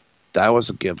 That was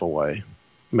a giveaway,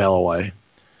 mail away.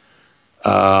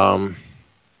 I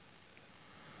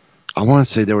want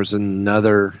to say there was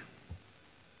another,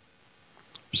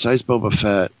 besides Boba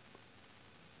Fett,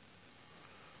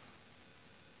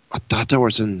 I thought there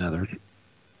was another.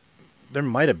 There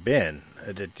might have been.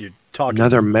 You're talking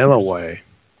another mail away.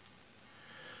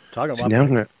 Talking See,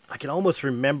 about, I can almost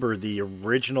remember the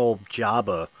original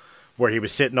Jabba, where he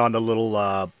was sitting on the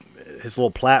little his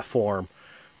little platform,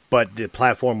 but the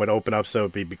platform would open up so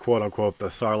it'd be quote unquote the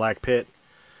Sarlacc pit.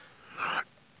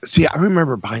 See, I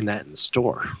remember buying that in the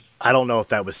store. I don't know if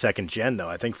that was second gen though.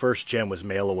 I think first gen was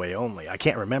mail away only. I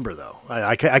can't remember though.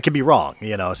 I could be wrong.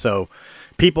 You know, so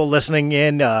people listening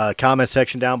in comment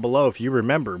section down below, if you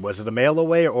remember, was it a mail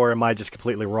away or am I just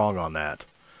completely wrong on that?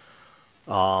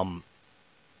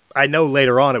 I know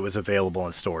later on it was available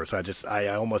in stores. I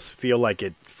almost feel like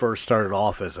it first started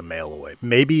off as a mail away.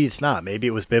 Maybe it's not. Maybe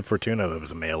it was Bib Fortuna that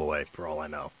was a mail away for all I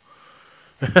know.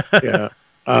 Yeah.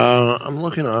 I'm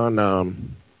looking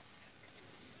on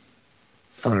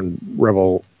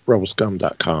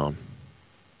rebelscum.com.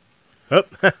 Oh.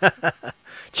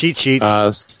 Cheat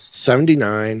sheets.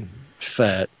 79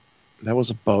 Fett. That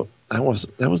was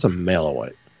a mail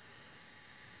away.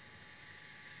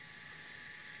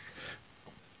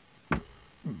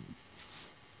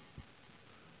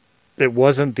 It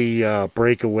wasn't the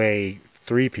breakaway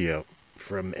 3PO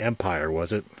from Empire,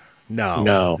 was it?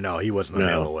 No, he wasn't a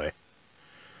mail away.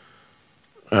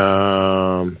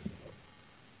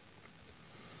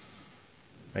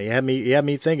 You had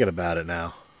me thinking about it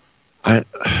now.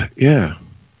 Yeah.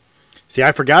 See,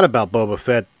 I forgot about Boba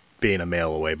Fett being a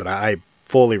mail away, but I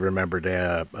fully remembered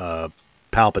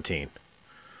Palpatine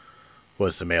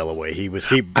was the mail away.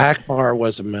 Akbar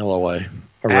was a mail away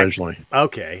originally.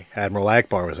 Okay, Admiral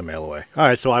Akbar was a mail away. All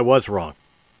right, so I was wrong.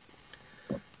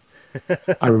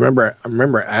 I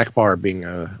remember Akbar being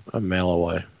a mail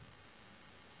away.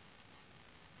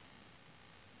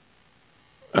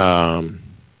 Well,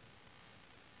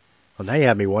 now you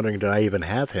have me wondering, did I even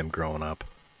have him growing up?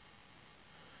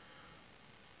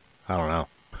 I don't know.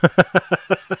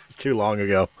 It's too long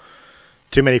ago.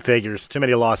 Too many figures. Too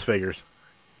many lost figures.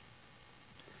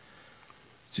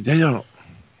 See, they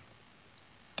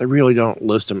really don't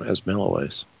list them as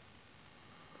mail-aways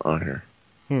on here.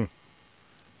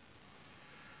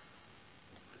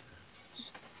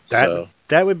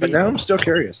 That would be... But now I'm still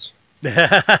curious.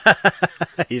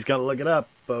 He's going to look it up,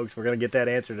 folks. We're going to get that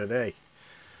answer today.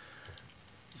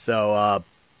 So,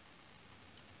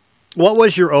 what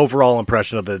was your overall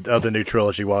impression of the new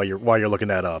trilogy while you're looking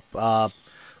that up?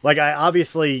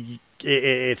 Obviously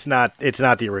it's not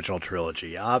the original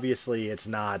trilogy. Obviously, it's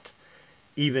not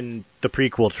even the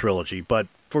prequel trilogy. But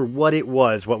for what it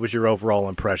was, what was your overall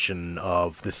impression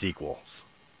of the sequels?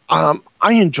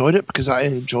 I enjoyed it because I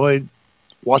enjoyed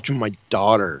watching my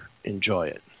daughter enjoy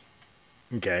it.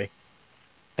 Okay,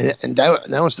 and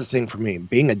that was the thing for me,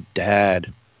 being a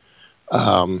dad.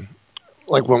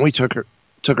 Like when we took her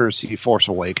to see Force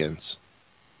Awakens,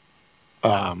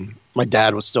 my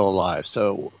dad was still alive,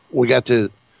 so we got to.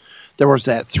 There was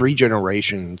that 3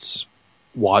 generations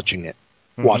watching it,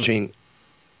 watching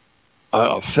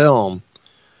a film.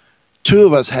 2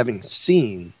 of us having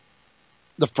seen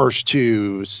the first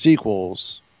 2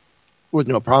 sequels with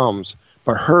no problems,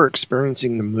 but her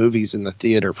experiencing the movies in the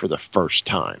theater for the first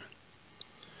time.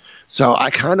 So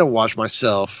I kind of watched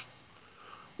myself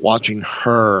watching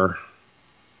her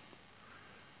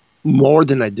more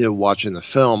than I did watching the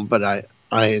film, but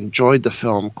I enjoyed the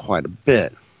film quite a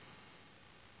bit.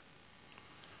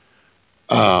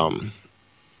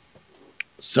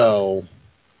 So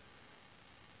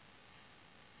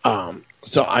I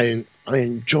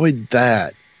enjoyed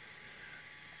that.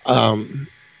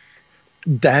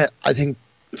 That, I think,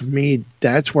 for me,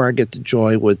 that's where I get the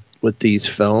joy with these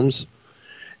films,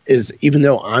 is even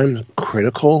though I'm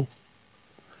critical,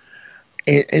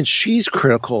 and she's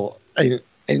critical, and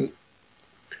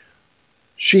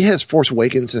she has Force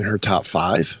Awakens in her top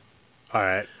 5. All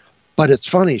right. But it's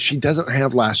funny, she doesn't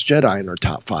have Last Jedi in her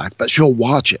top 5, but she'll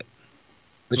watch it.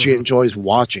 And she enjoys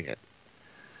watching it.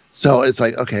 So it's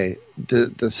like, okay,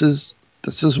 this is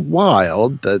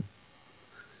wild that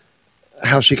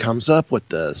how she comes up with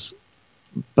this,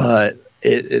 but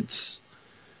it's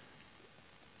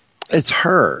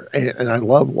her, and I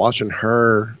love watching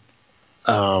her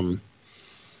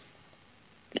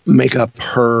make up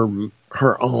her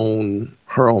own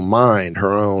mind,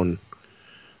 her own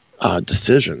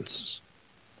decisions,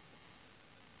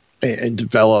 and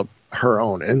develop her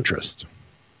own interest.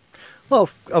 Well,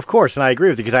 of course, and I agree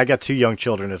with you because I got 2 young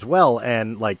children as well,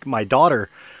 and like my daughter,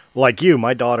 like you,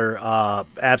 my daughter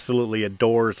absolutely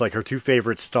adores, like her 2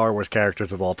 favorite Star Wars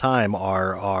characters of all time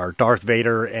are Darth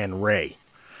Vader and Rey.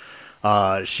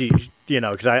 She,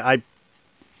 because I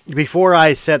before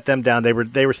I set them down, they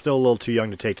were still a little too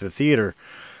young to take to the theater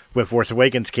when Force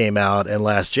Awakens came out and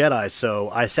Last Jedi. So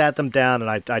I sat them down and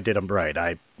I did them right.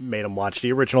 I made them watch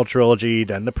the original trilogy,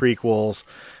 then the prequels,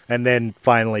 and then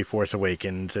finally Force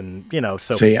Awakens. And, so.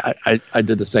 See, I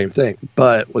did the same thing.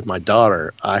 But with my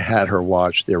daughter, I had her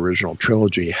watch the original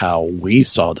trilogy how we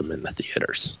saw them in the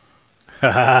theaters.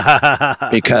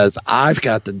 Because I've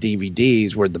got the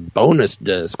DVDs where the bonus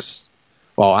discs.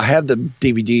 Well, I have the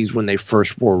DVDs when they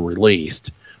first were released,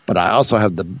 but I also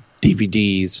have the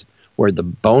DVDs where the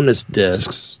bonus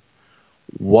discs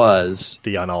was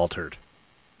the unaltered,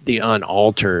 the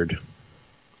unaltered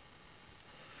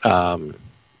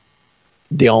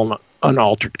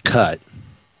cut,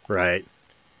 right,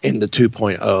 in the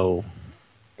 2.0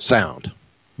 sound.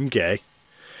 Okay.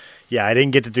 Yeah, I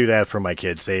didn't get to do that for my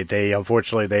kids. They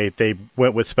unfortunately they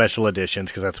went with special editions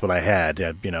because that's what I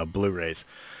had, Blu-rays.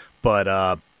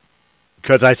 But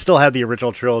because I still have the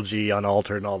original trilogy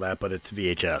unaltered and all that, but it's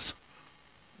VHS.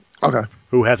 Okay.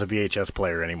 Who has a VHS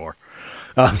player anymore?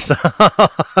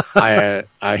 I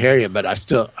hear you, but I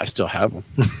still have them.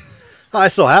 I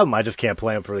still have them. I just can't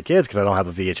play them for the kids because I don't have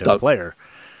a VHS player.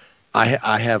 I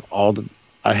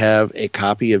have a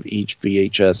copy of each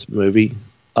VHS movie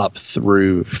up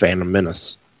through Phantom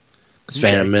Menace. Because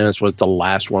Phantom Menace was the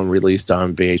last one released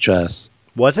on VHS.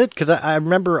 Was it? Because I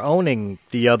remember owning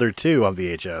the other 2 on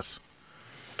VHS.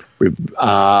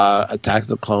 Attack of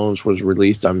the Clones was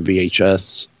released on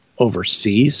VHS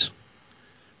overseas.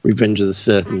 Revenge of the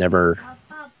Sith never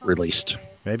released.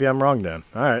 Maybe I'm wrong then.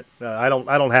 All right, I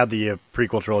don't have the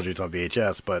prequel trilogies on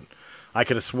VHS, but I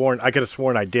could have sworn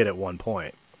I did at one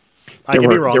point. I could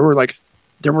be wrong.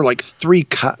 There were like 3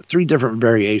 different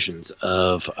variations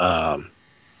of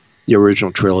the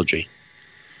original trilogy.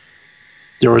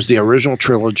 There was the original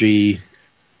trilogy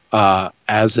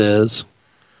as is.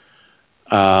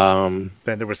 Then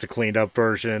there was the cleaned up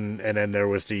version, and then there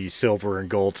was the silver and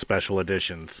gold special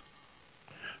editions.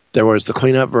 There was the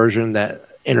clean up version that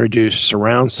introduced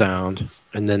surround sound,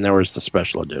 and then there was the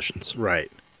special editions.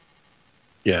 Right.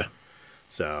 Yeah.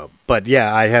 So, but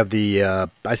yeah, I have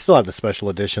I still have the special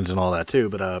editions and all that too.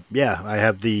 But yeah,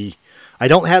 I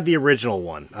don't have the original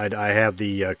one. I have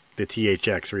the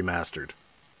THX remastered.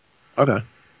 Okay.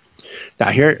 Now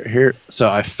here. So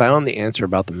I found the answer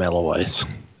about the Melloways.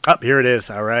 Oh, here it is.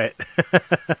 All right.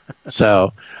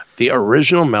 So the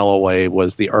original Melloway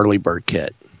was the early bird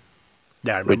kit.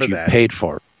 Yeah, I remember which that. You paid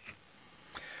for.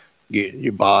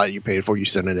 You bought, you paid for, you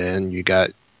sent it in, you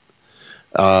got,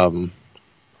 there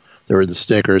were the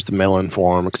stickers, the mail-in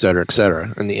form, et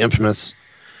cetera, and the infamous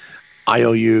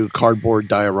IOU cardboard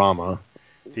diorama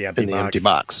in the empty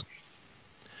box.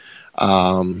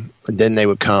 And then they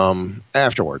would come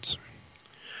afterwards.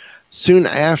 Soon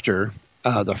after,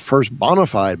 the first bona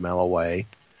fide Melloway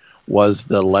was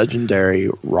the legendary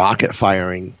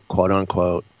rocket-firing,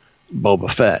 quote-unquote,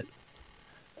 Boba Fett.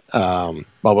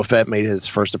 Boba Fett made his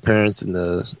first appearance in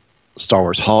the Star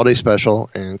Wars Holiday Special,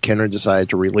 and Kenner decided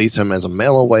to release him as a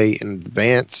mail-away in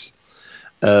advance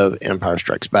of Empire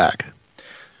Strikes Back.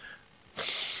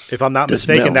 If I'm not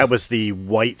mistaken, that was the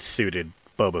white-suited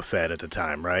Boba Fett at the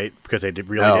time, right? Because they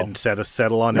didn't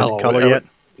settle on his color yet?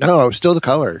 No, it was still the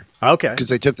color. Okay. Because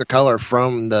they took the color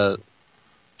from the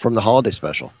Holiday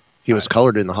Special. He was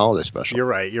colored in the Holiday Special. You're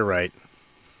right.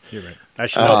 I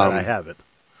should know that. I have it.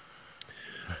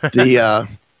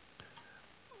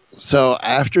 So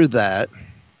after that,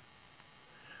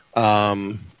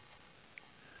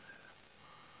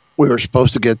 we were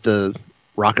supposed to get the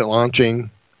rocket launching,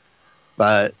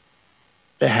 but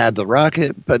it had the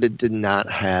rocket, but it did not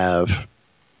have.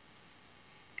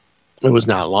 It was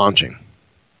not launching.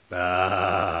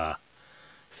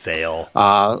 Fail.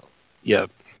 Yeah.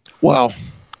 Well,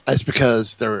 that's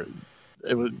because there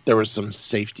was some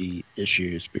safety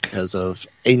issues because of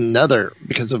a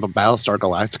Battlestar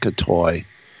Galactica toy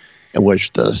in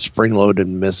which the spring-loaded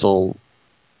missile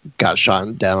got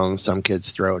shot down some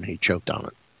kid's throat and he choked on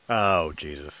it. Oh,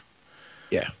 Jesus.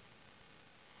 Yeah.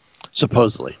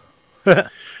 Supposedly.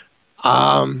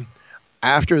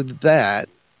 After that,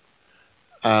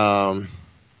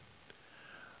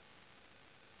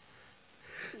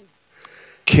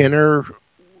 Kenner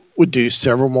would do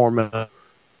several more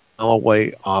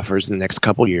Melloway offers in the next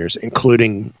couple years,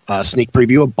 including a sneak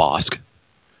preview of Bosk.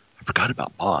 I forgot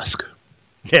about Bosk.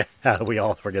 Yeah, how do we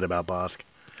all forget about Bosk?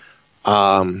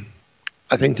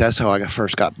 I think that's how I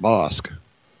first got Bosk,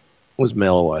 was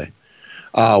Melloway.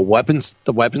 The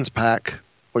weapons pack,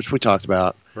 which we talked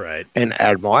about, right, and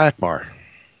Admiral Akbar.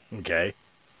 Okay.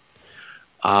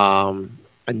 And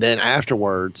then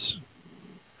afterwards,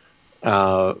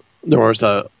 there was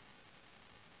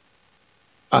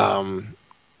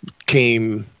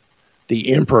came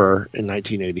the Emperor in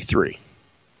 1983.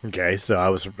 Okay, so I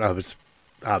was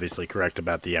obviously correct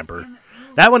about the Emperor.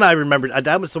 That one I remembered.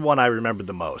 That was the one I remembered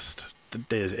the most.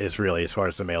 Is really as far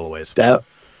as the Mail-aways. That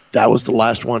was the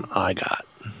last one I got.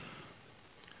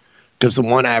 Because the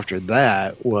one after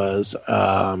that was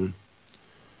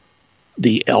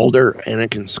the Elder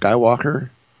Anakin Skywalker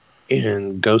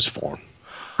in ghost form.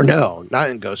 Or no, not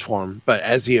in ghost form, but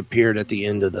as he appeared at the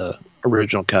end of the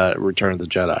original cut, Return of the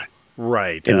Jedi.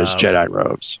 Right. In his Jedi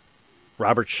robes.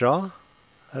 Robert Shaw,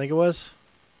 I think it was?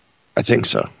 I think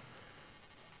so.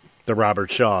 The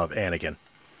Robert Shaw of Anakin.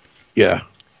 Yeah.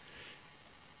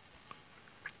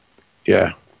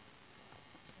 Yeah.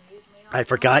 I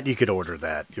forgot you could order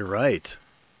that. You're right.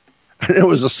 And it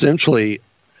was essentially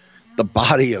the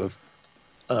body of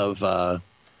Obi-Wan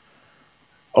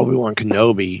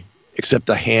Kenobi, except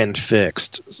the hand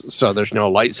fixed, so there's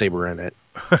no lightsaber in it.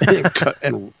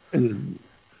 and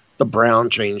the brown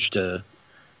changed to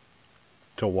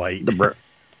white. The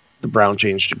brown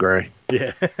changed to gray.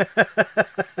 Yeah.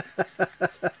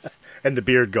 And the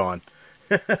beard gone.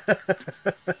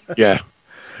 Yeah.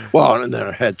 Well, and then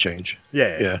her head change.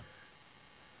 Yeah.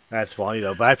 That's funny,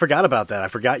 though. But I forgot about that. I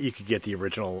forgot you could get the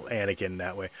original Anakin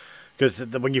that way. Because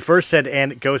when you first said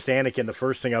Ghost Anakin, the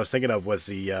first thing I was thinking of was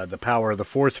the Power of the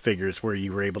Force figures, where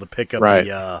you were able to pick up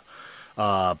the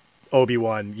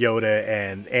Obi-Wan, Yoda,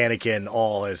 and Anakin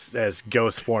all as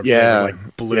ghost forms. Yeah.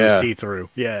 Like blue see-through.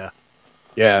 Yeah.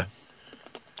 Yeah.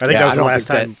 I think that was the last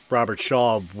time Robert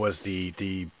Shaw was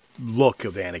the look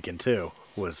of Anakin, too,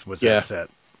 was that set.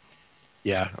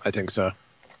 Yeah, I think so.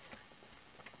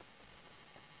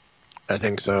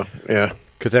 Yeah.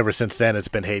 Because ever since then, it's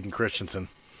been Hayden Christensen.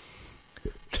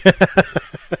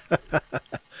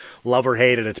 Love or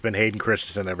hate it, it's been Hayden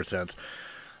Christensen ever since.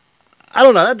 I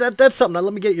don't know. That's something.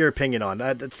 Let me get your opinion on.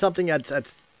 That's something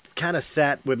that's kind of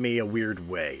sat with me a weird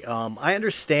way. I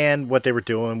understand what they were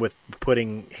doing with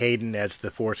putting Hayden as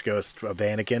the Force Ghost of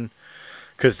Anakin,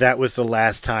 because that was the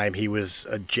last time he was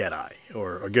a Jedi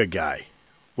or a good guy.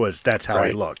 That's how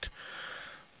he looked.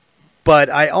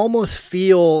 But I almost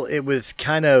feel it was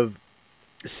kind of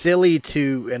silly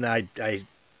to, and I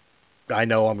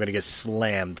know I'm going to get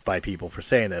slammed by people for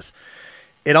saying this.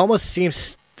 It almost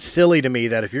seems silly to me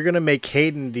that if you're going to make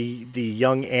Hayden the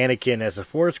young Anakin as a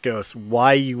Force Ghost,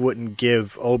 why you wouldn't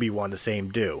give Obi-Wan the same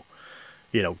due?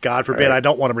 You know, God forbid, right. I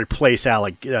don't want to replace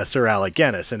Sir Alec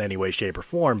Guinness in any way, shape, or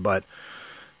form, but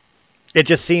it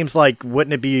just seems like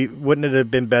wouldn't it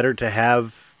have been better to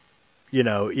have,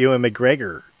 Ewan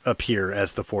McGregor appear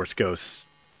as the Force Ghost?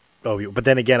 But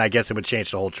then again, I guess it would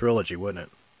change the whole trilogy, wouldn't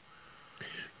it?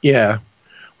 Yeah.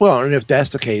 Well, and if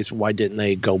that's the case, why didn't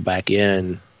they go back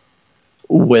in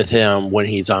with him when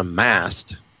he's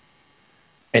unmasked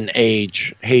and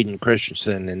age Hayden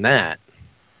Christensen in that?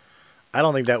 I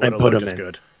don't think that would have looked as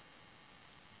good.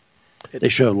 They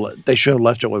should have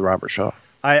left it with Robert Shaw.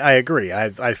 I agree.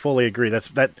 I fully agree.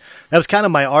 That was kind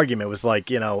of my argument. Was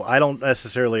like, I don't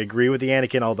necessarily agree with the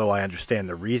Anakin, although I understand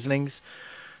the reasonings.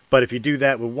 But if you do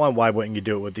that with one, why wouldn't you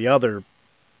do it with the other?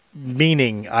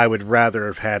 Meaning, I would rather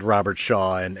have had Robert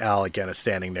Shaw and Alec Guinness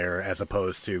standing there as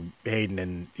opposed to Hayden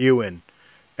and Ewan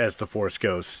as the Force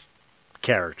Ghost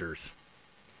characters,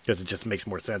 because it just makes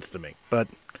more sense to me. But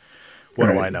what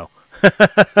do I know?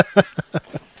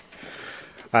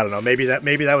 I don't know. Maybe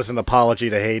that was an apology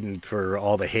to Hayden for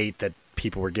all the hate that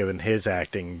people were giving his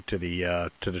acting to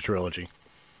the trilogy.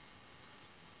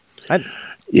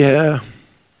 Yeah.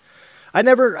 I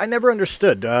never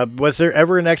understood. Was there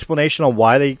ever an explanation on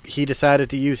why he decided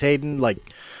to use Hayden? Like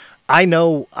I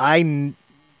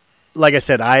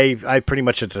said, I pretty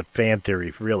much, it's a fan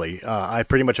theory, really. I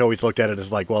pretty much always looked at it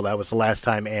as like, well, that was the last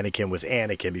time Anakin was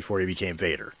Anakin before he became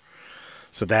Vader.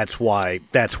 So that's why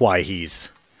he's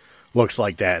looks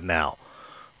like that now.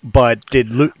 But did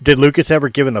Lucas ever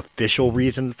give an official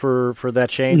reason for that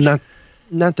change?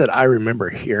 Not that I remember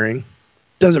hearing.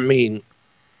 Doesn't mean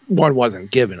one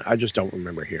wasn't given. I just don't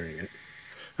remember hearing it.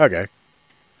 Okay.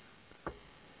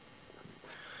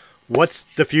 What's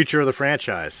the future of the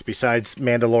franchise besides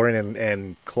Mandalorian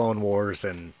and Clone Wars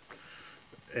and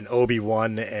an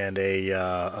Obi-Wan and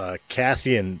a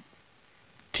Cassian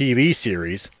TV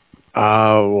series?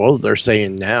 Well, they're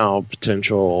saying now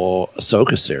potential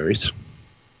Ahsoka series.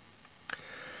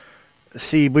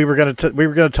 See, we were gonna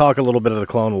talk a little bit of the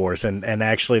Clone Wars, and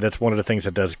actually that's one of the things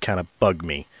that does kind of bug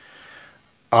me.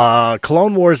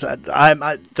 Clone Wars,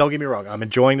 I don't get me wrong, I'm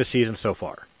enjoying the season so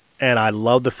far. And I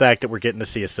love the fact that we're getting to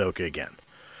see Ahsoka again.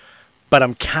 But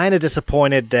I'm kind of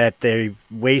disappointed that they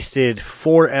wasted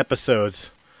 4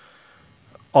 episodes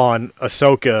on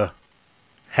Ahsoka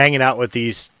hanging out with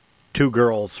these 2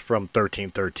 girls from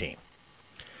 1313.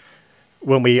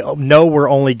 When we know we're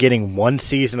only getting 1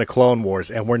 season of Clone Wars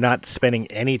and we're not spending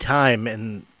any time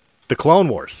in the Clone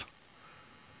Wars.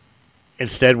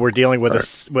 Instead, we're dealing with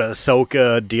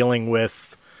Ahsoka, dealing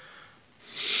with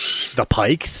the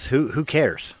Pikes. Who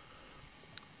cares?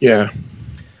 Yeah.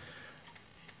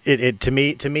 It to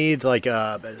me it's like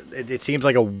it seems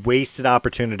like a wasted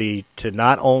opportunity to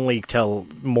not only tell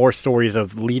more stories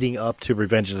of leading up to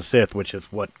Revenge of the Sith, which is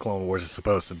what Clone Wars is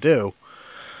supposed to do,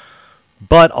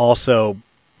 but also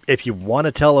if you want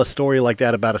to tell a story like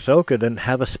that about Ahsoka, then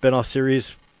have a spin-off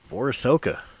series for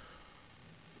Ahsoka.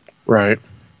 Right.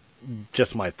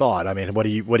 Just my thought. I mean, what do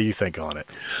you think on it?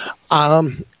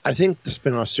 I think the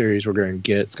spin-off series we're going to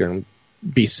get is going to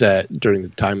be set during the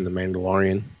time of the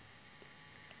Mandalorian.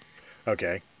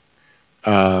 Okay.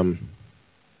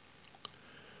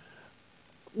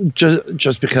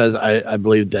 Just because I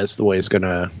believe that's the way it's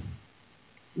gonna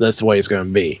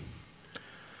be.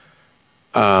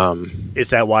 Is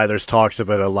that why there's talks of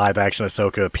a live action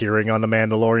Ahsoka appearing on the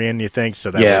Mandalorian? You think so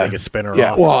that way they can spin her off?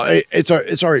 Yeah. Well, it's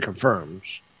already confirmed.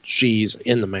 She's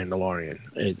in the Mandalorian.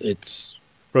 It's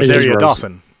Rosario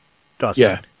Dawson.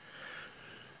 Yeah.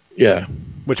 Yeah.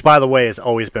 Which, by the way, has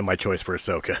always been my choice for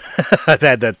Ahsoka. I've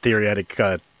had that theoretic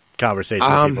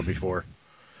conversation with people before.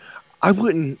 I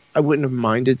wouldn't have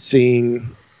minded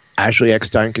seeing Ashley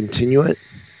Eckstein continue it.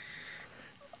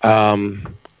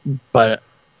 But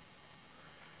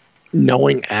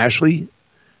knowing Ashley,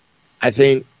 I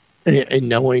think, and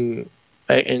knowing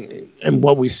and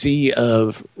what we see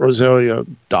of Rosario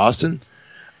Dawson,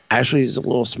 Ashley is a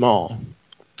little small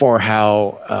for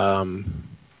how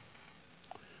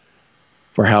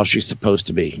she's supposed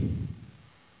to be.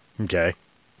 Okay.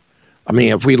 I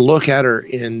mean, if we look at her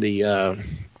in the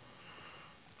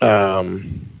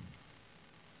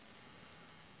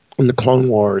Clone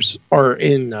Wars or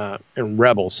in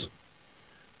Rebels,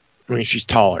 I mean, she's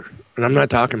taller, and I'm not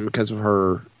talking because of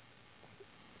her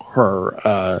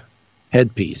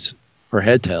headpiece, her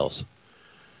head tails.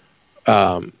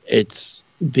 It's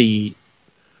the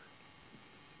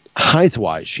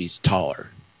height-wise, she's taller.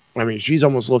 I mean, she's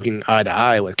almost looking eye to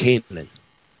eye with Kanan.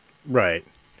 Right.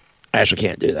 Ashley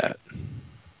can't do that.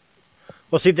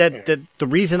 Well, see, that the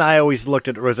reason I always looked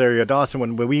at Rosario Dawson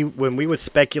when we would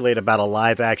speculate about a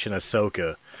live action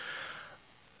Ahsoka,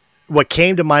 what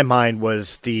came to my mind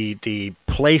was the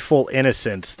playful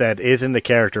innocence that is in the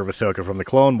character of Ahsoka from the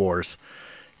Clone Wars.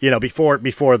 You know, before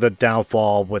the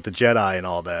downfall with the Jedi and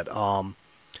all that.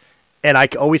 And I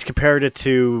always compared it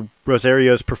to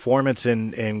Rosario's performance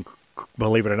in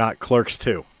believe it or not, Clerks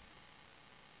 2.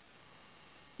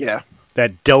 Yeah.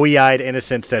 That doughy-eyed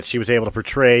innocence that she was able to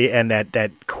portray and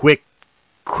that quick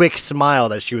smile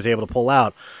that she was able to pull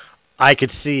out, I could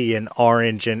see in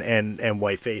orange and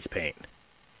white face paint.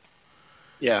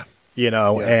 Yeah. You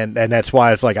know, yeah. And that's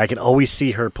why it's like I can always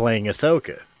see her playing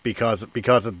Ahsoka because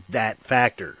of that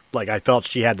factor. Like I felt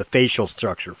she had the facial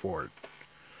structure for it.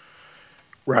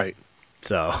 Right.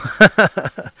 So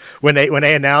when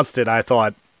they announced it, I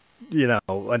thought, you know,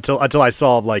 until I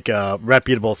saw like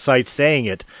reputable sites saying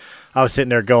it, I was sitting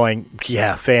there going,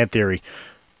 yeah, fan theory.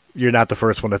 You're not the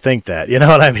first one to think that. You know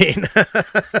what I mean?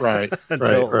 Right.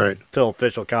 Until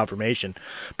official confirmation.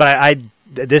 But I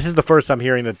this is the first I'm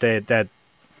hearing that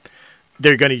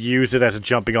they're going to use it as a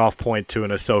jumping off point to an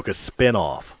Ahsoka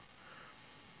spin-off.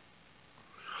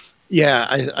 Yeah,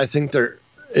 I think it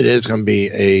is going to be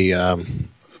a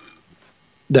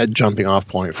that jumping off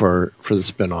point for the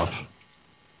spinoff.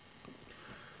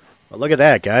 Well, look at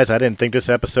that, guys. I didn't think this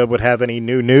episode would have any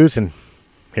new news, and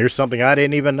here's something I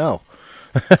didn't even know.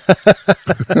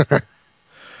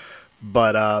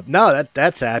 But no,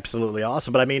 that's absolutely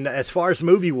awesome. But I mean, as far as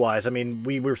movie-wise, I mean,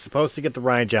 we were supposed to get the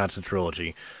Rian Johnson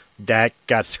trilogy. That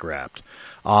got scrapped.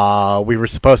 We were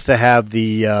supposed to have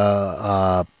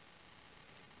the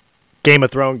Game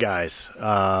of Thrones guys,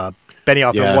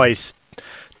 Benioff and Weiss,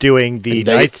 doing the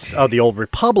Knights of the Old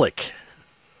Republic,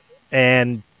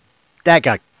 and that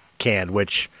got canned,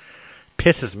 which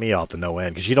pisses me off to no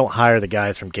end, because you don't hire the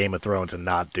guys from Game of Thrones and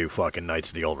not do fucking Knights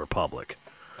of the Old Republic.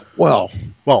 Well,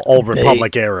 Old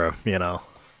Republic era, you know.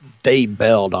 They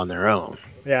bailed on their own.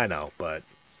 Yeah, I know, but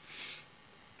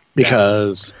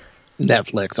because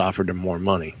Netflix offered them more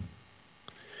money,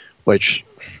 which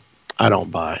I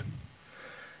don't buy.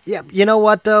 Yeah, you know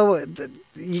what though?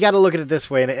 You got to look at it this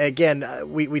way. And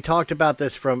again, we talked about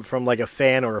this from like a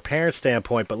fan or a parent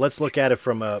standpoint, but let's look at it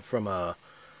from a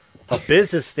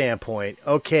business standpoint.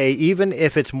 Okay, even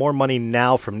if it's more money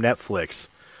now from Netflix,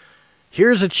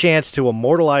 here's a chance to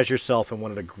immortalize yourself in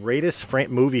one of the greatest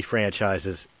movie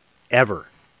franchises ever.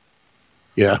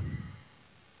 Yeah.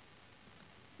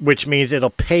 Which means it'll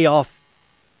pay off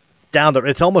down the.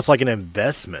 It's almost like an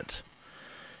investment.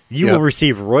 You will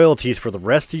receive royalties for the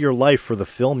rest of your life for the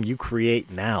film you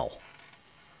create now.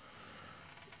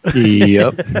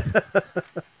 Yep.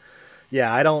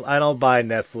 Yeah, I don't buy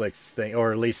Netflix thing,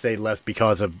 or at least they left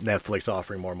because of Netflix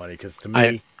offering more money. Because to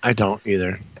me, I don't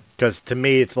either. Because to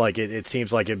me, it's like it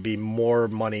seems like it'd be more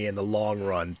money in the long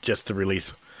run just to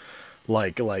release.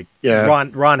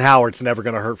 Ron Howard's never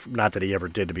going to hurt. Not that he ever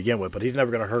did to begin with, but he's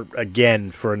never going to hurt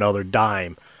again for another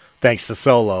dime, thanks to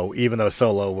Solo. Even though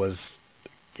Solo was,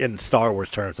 in Star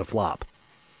Wars terms, a flop.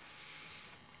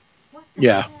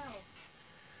 Yeah.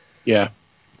 Yeah.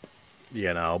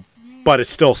 You know, but it's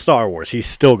still Star Wars. He's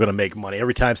still going to make money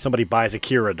every time somebody buys a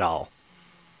Kira doll.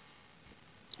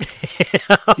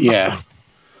 Yeah.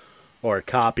 Or a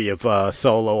copy of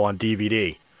Solo on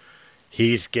DVD.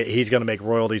 He's going to make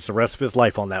royalties the rest of his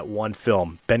life on that one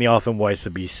film. Benioff and Weiss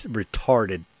would be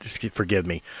retarded. Just forgive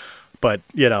me, but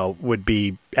you know, would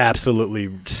be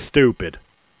absolutely stupid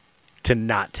to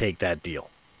not take that deal.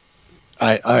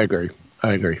 I agree.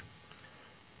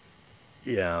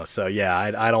 Yeah. So yeah,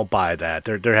 I don't buy that.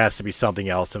 There has to be something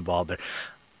else involved there.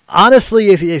 Honestly,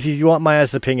 if you want my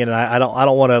honest opinion, and I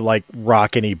don't want to like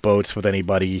rock any boats with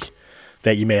anybody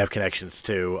that you may have connections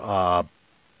to.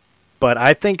 But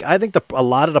I think a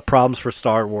lot of the problems for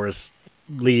Star Wars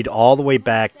lead all the way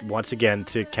back, once again,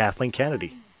 to Kathleen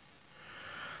Kennedy.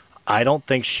 I don't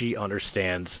think she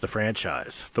understands the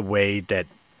franchise the way that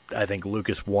I think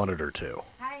Lucas wanted her to.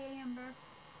 Hi, Amber.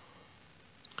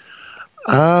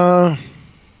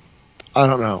 I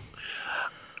don't know.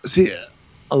 See,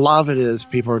 a lot of it is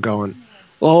people are going,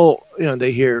 oh, you know,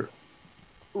 they hear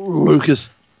Lucas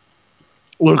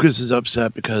is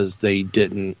upset because they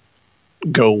didn't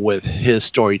go with his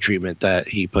story treatment that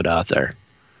he put out there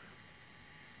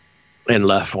and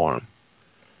left for him.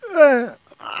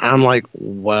 I'm like,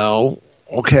 well,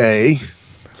 okay.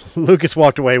 Lucas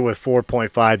walked away with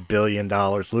 $4.5 billion.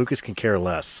 Lucas can care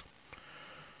less.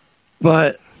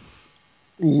 But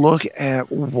look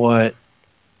at what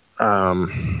you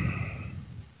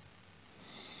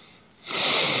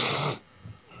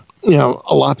know,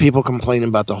 a lot of people complaining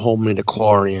about the whole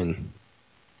midichlorian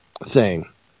thing.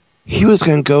 He was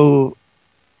going to go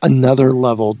another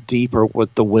level deeper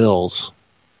with the Wills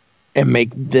and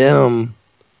make them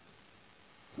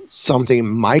something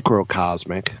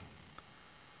microcosmic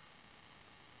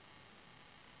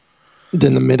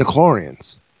than the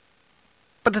midichlorians.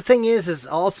 But the thing is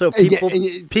also people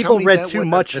read too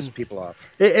much. People off.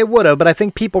 It would have, but I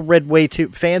think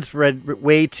fans read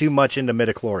way too much into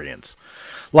midichlorians.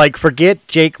 Like, forget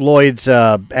Jake Lloyd's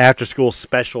after-school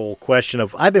special question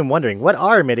of, I've been wondering, what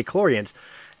are midichlorians?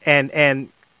 And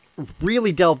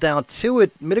really delve down to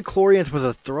it, midichlorians was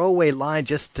a throwaway line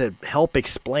just to help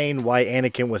explain why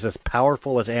Anakin was as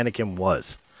powerful as Anakin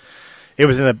was. It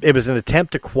was an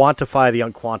attempt to quantify the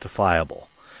unquantifiable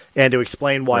and to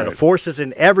explain why the Force is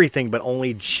in everything, but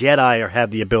only Jedi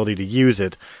have the ability to use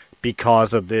it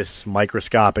because of this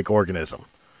microscopic organism.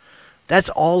 That's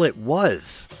all it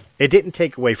was. It didn't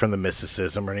take away from the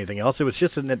mysticism or anything else. It was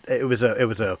just it was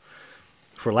a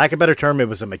for lack of a better term, it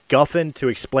was a MacGuffin to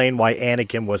explain why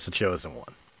Anakin was the chosen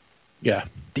one. Yeah.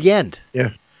 The end.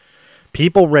 Yeah.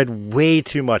 People read way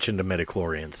too much into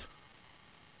midichlorians.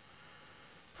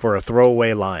 for a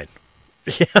throwaway line.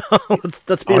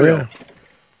 Let's be Oh, real.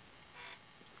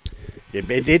 yeah.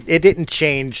 It didn't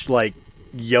change like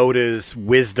Yoda's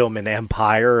wisdom and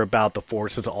empire about the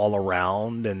forces all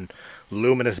around and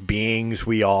luminous beings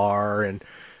we are, and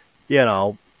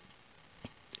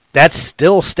that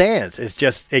still stands. It's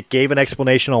just it gave an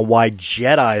explanation on why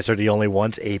Jedis are the only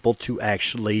ones able to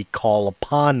actually call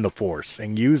upon the Force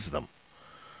and use them.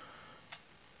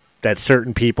 That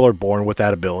certain people are born with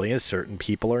that ability and certain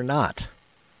people are not.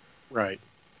 Right.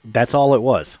 That's all it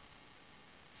was.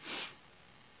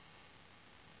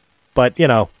 But,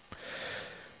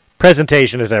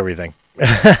 presentation is everything.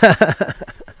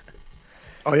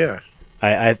 Oh, yeah.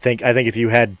 I think if you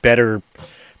had better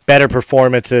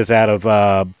performances out of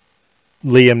Liam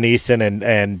Neeson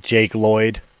and Jake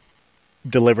Lloyd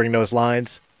delivering those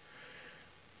lines,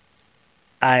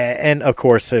 and of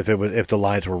course if the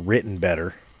lines were written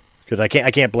better, because I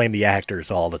can't blame the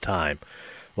actors all the time.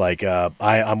 Like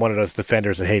I'm one of those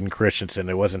defenders of Hayden Christensen.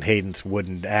 It wasn't Hayden's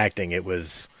wooden acting; it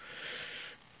was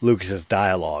Lucas's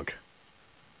dialogue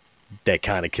that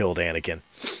kind of killed Anakin.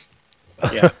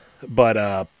 Yeah.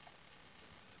 But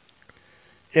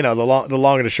the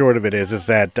long and the short of it is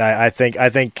that I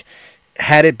think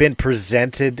had it been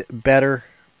presented better,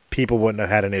 people wouldn't have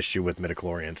had an issue with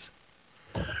midichlorians.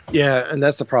 Yeah, and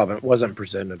that's the problem. It wasn't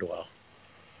presented well.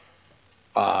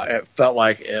 It felt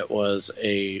like it was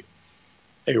a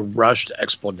rushed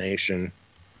explanation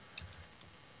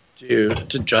to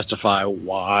justify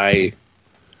why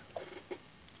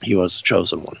he was the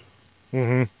chosen one.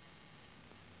 Mm-hmm.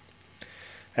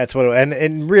 That's what,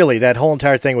 and really, that whole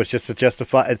entire thing was just to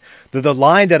justify the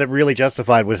line that it really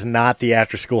justified was not the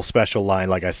after school special line,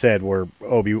 like I said, where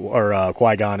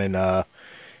Qui-Gon and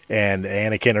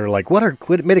Anakin are like, "What are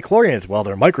midichlorians?" Well,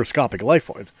 they're microscopic life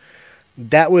forms.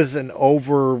 That was an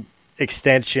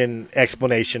overextension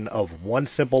explanation of one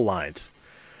simple lines.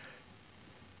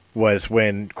 Was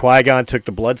when Qui-Gon took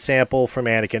the blood sample from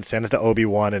Anakin, sent it to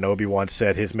Obi-Wan, and Obi-Wan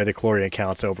said his midichlorian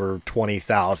count's over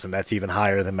 20,000. That's even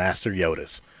higher than Master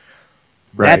Yoda's.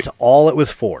 Right. That's all it was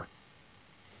for.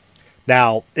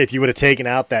 Now, if you would have taken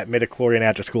out that midichlorian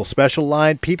after-school special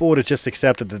line, people would have just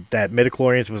accepted that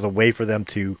midichlorians was a way for them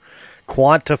to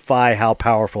quantify how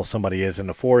powerful somebody is in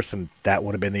the Force, and that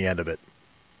would have been the end of it.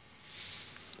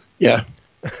 Yeah.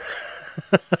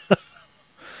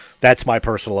 That's my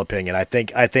personal opinion. I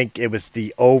think it was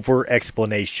the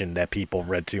over-explanation that people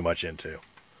read too much into.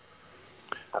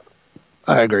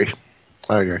 I agree.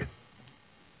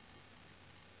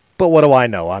 But what do I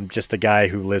know? I'm just a guy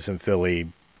who lives in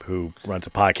Philly who runs a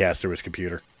podcast through his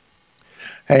computer.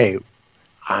 Hey,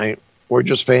 we're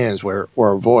just fans. We're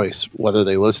a voice. Whether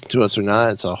they listen to us or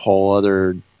not, it's a whole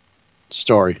other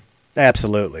story.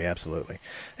 Absolutely.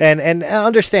 And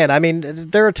understand, I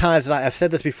mean, there are times, and I've said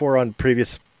this before on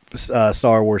previous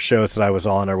Star Wars shows that I was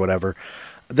on or whatever,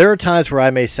 there are times where I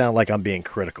may sound like I'm being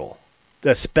critical,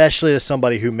 especially as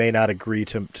somebody who may not agree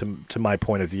to my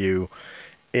point of view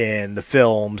in the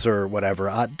films or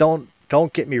whatever.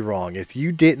 Don't get me wrong. If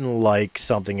you didn't like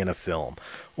something in a film,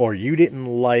 or you didn't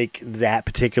like that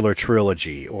particular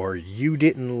trilogy, or you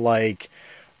didn't like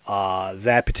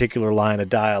that particular line of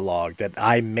dialogue that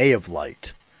I may have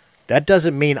liked, that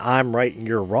doesn't mean I'm right and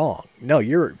you're wrong. No,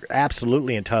 you're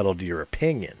absolutely entitled to your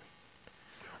opinion.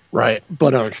 Right.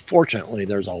 But unfortunately,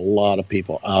 there's a lot of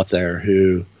people out there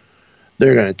who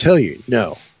they're going to tell you,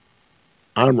 no,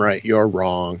 I'm right, you're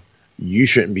wrong. You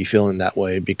shouldn't be feeling that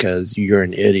way because you're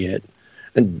an idiot.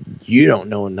 And you don't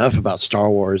know enough about Star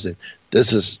Wars. And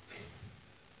this is...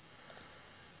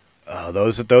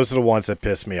 those are the ones that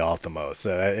piss me off the most.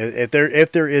 If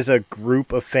there is a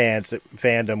group of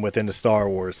fandom within the Star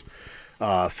Wars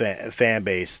fan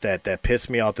base that piss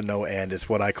me off to no end, is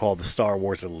what I call the Star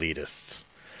Wars elitists.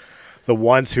 The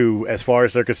ones who, as far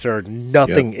as they're concerned,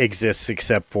 nothing exists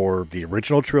except for the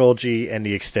original trilogy and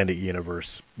the extended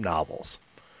universe novels.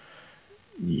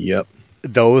 Yep.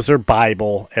 Those are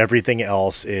Bible. Everything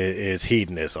else is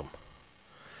hedonism.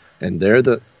 And they're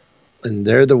the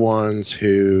ones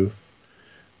who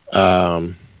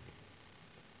they're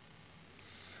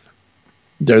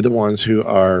the ones who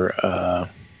are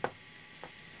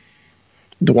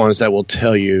the ones that will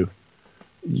tell you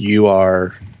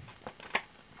you're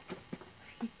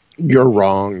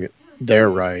wrong, they're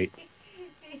right,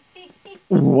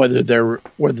 whether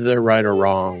they're right or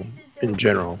wrong in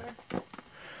general.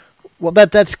 Well,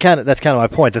 that's kind of my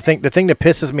point. The thing that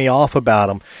pisses me off about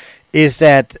them is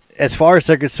that, as far as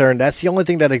they're concerned, that's the only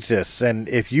thing that exists. And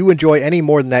if you enjoy any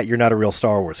more than that, you're not a real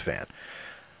Star Wars fan.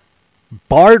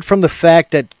 Barred from the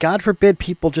fact that, God forbid,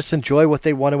 people just enjoy what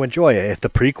they want to enjoy. If the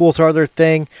prequels are their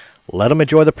thing, let them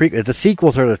enjoy the If the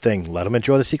sequels are their thing, let them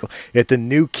enjoy the sequel. If the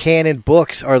new canon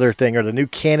books are their thing, or the new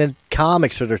canon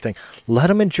comics are their thing, let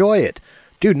them enjoy it.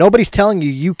 Dude, nobody's telling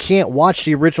you can't watch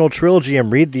the original trilogy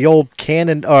and read the old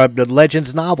canon, the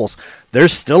Legends novels. They're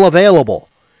still available.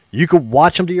 You could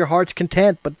watch them to your heart's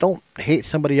content, but don't hate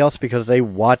somebody else because they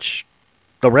watch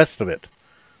the rest of it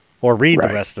or read the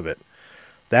rest of it.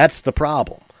 That's the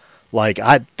problem. Like,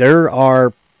 there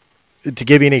are, to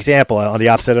give you an example on the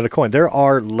opposite of the coin, there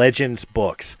are Legends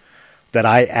books that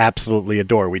I absolutely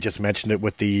adore. We just mentioned it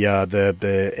with the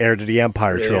Heir to the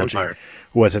Empire trilogy.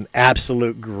 Was an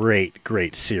absolute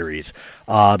great series.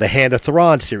 The Hand of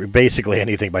Thrawn series, basically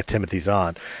anything by Timothy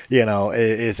Zahn,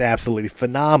 is absolutely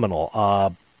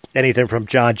phenomenal. Anything from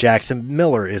John Jackson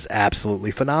Miller is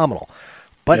absolutely phenomenal.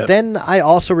 But then I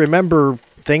also remember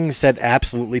things that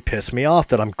absolutely piss me off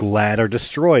that I'm glad are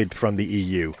destroyed from the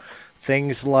EU.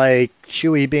 Things like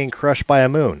Chewie being crushed by a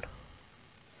moon.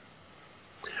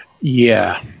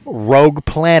 Yeah. Rogue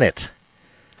Planet.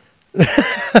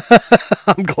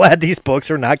 I'm glad these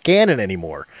books are not canon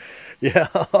anymore.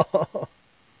 So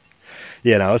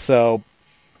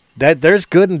that there's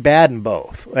good and bad in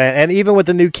both. And even with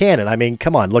the new canon, I mean,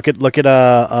 come on, look at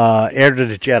Heir to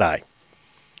the Jedi.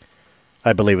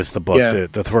 I believe it's the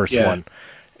book, the first one,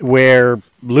 where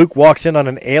Luke walks in on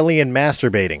an alien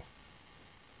masturbating.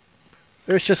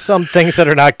 There's just some things that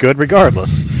are not good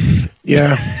regardless.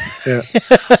 Yeah.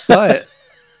 But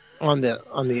on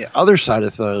the other side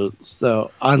of those,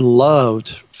 though, I loved,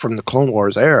 from the Clone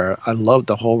Wars era, I loved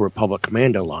the whole Republic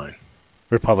Commando line.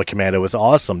 Republic Commando was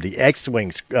awesome. The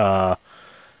X-Wing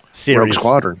series,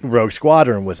 Rogue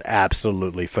Squadron was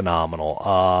absolutely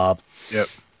phenomenal.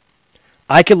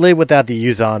 I could live without the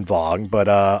Yuuzhan Vong,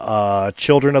 but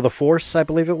Children of the Force, I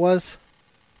believe it was,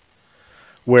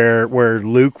 where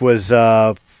Luke was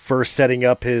first setting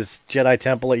up his Jedi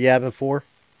Temple at Yavin 4.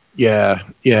 Yeah.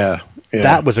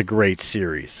 That was a great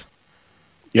series.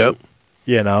 Yep.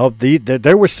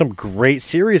 There were some great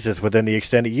series within the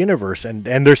extended universe, and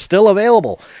they're still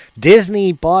available.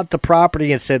 Disney bought the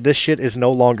property and said this shit is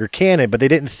no longer canon, but they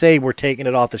didn't say we're taking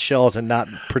it off the shelves and not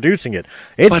producing it.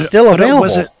 It's still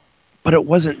available. But it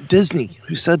wasn't Disney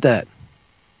who said that.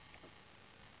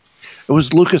 It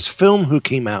was Lucasfilm who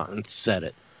came out and said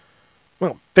it.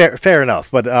 Well, fair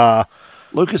enough, but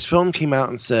Lucasfilm came out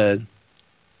and said,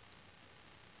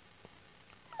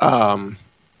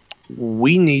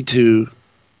 we need to.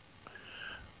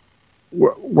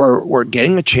 We're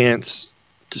getting a chance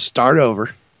to start over.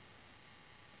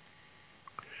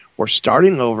 We're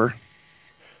starting over,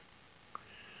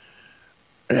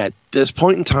 and at this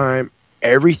point in time,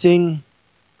 everything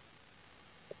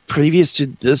previous to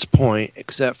this point,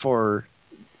 except for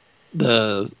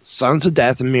the Sons of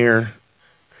Dathomir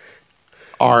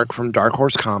arc from Dark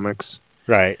Horse Comics,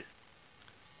 right?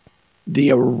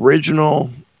 The original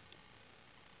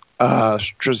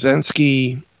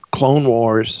Straczynski Clone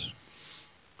Wars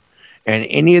and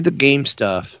any of the game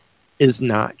stuff is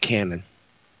not canon.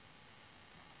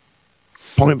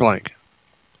 Point blank.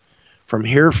 From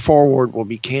here forward will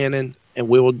be canon, and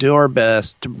we will do our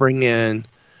best to bring in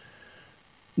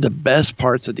the best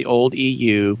parts of the old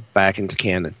EU back into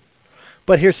canon.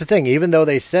 But here's the thing, even though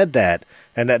they said that,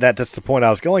 and that's the point I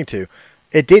was going to,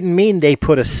 it didn't mean they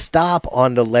put a stop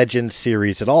on the Legends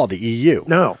series at all, the EU.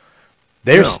 No.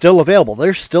 They're still available.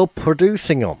 They're still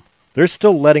producing them. They're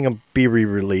still letting them be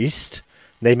re-released.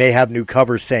 They may have new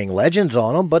covers saying Legends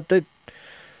on them, but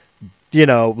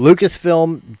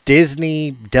Lucasfilm,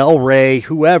 Disney, Del Rey,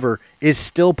 whoever is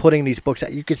still putting these books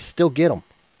out. You can still get them.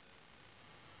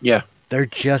 Yeah. They're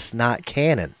just not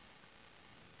canon.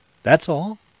 That's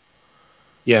all.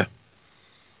 Yeah.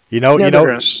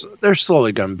 They're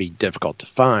slowly going to be difficult to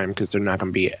find because they're not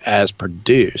going to be as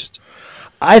produced.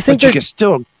 I think but you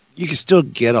can still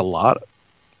get a lot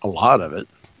of it.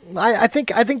 I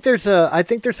think there's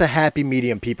a happy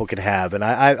medium people can have, and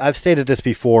I've stated this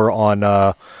before on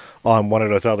one of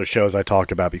those other shows I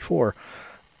talked about before.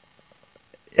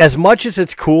 As much as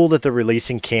it's cool that they're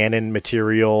releasing canon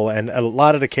material, and a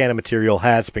lot of the canon material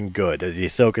has been good. The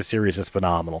Ahsoka series is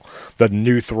phenomenal. The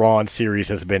new Thrawn series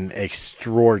has been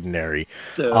extraordinary.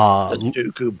 The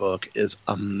Dooku book is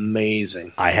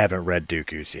amazing. I haven't read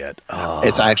Dooku's yet.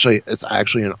 It's actually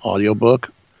an audiobook.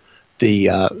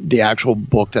 The actual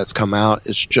book that's come out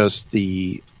is just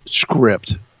the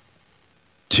script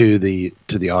to the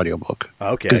audiobook.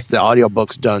 Okay. Because the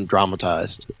audiobook's done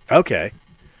dramatized. Okay.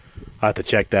 I'll have to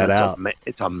check that out.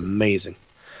 It's amazing.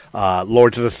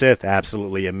 Lords of the Sith,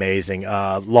 absolutely amazing.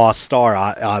 Lost Star,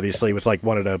 obviously, was like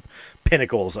one of the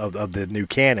pinnacles of the new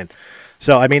canon.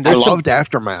 So, I mean, I loved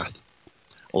Aftermath.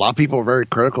 A lot of people are very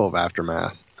critical of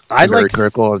Aftermath. very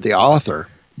critical of the author,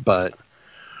 but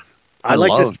I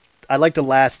like the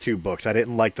last two books. I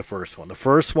didn't like the first one. The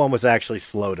first one was actually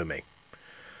slow to me.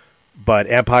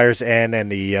 But Empire's End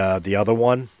and the other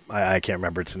one, I can't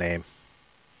remember its name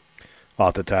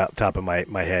off the top of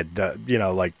my head.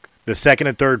 Like the second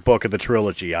and third book of the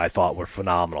trilogy, I thought were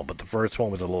phenomenal, but the first one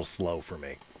was a little slow for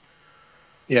me.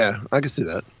 Yeah, I can see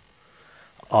that.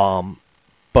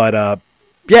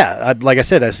 Like I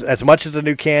said, as much as the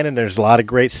new canon, there's a lot of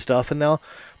great stuff in there.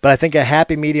 But I think a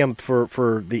happy medium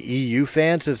for the EU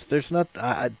fans is there's not,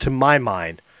 to my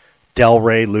mind, Del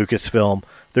Rey, Lucasfilm,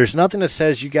 there's nothing that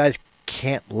says you guys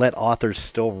can't let authors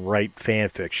still write fan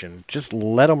fiction. Just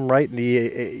let them write in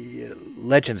the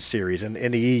Legends series in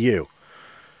the EU.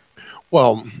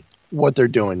 Well, what they're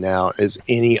doing now is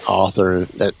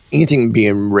anything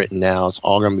being written now is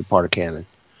all going to be part of canon,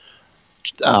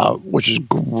 which is,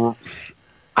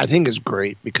 I think, is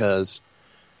great because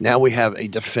now we have a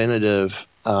definitive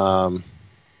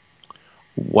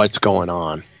what's going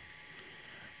on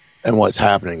and what's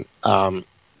happening.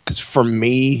 Because for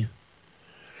me,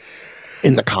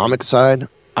 in the comic side,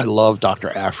 I love Dr.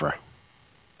 Aphra.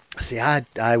 See,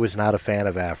 I was not a fan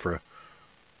of Aphra.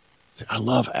 See, I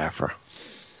love Aphra.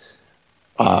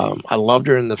 I loved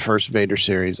her in the first Vader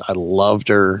series. I loved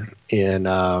her in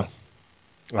now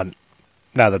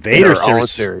the Vader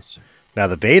series. Now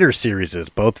the Vader series is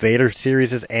both Vader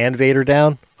series and Vader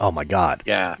Down. Oh my God!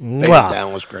 Yeah, Vader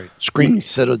Down was great. Screaming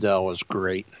Citadel was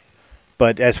great.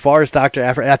 But as far as Dr.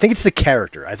 Aphra, I think it's the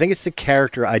character. I think it's the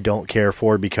character I don't care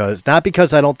for not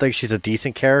because I don't think she's a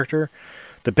decent character.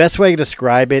 The best way to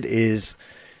describe it is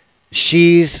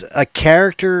she's a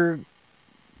character.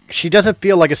 She doesn't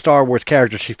feel like a Star Wars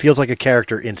character. She feels like a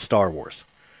character in Star Wars,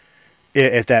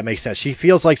 if that makes sense. She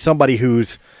feels like somebody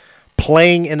who's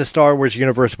playing in the Star Wars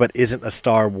universe but isn't a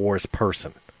Star Wars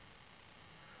person.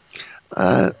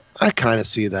 I kind of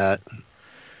see that.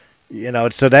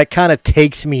 So that kind of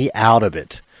takes me out of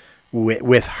it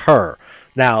with her.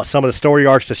 Now, some of the story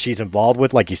arcs that she's involved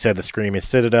with, like you said, the Screaming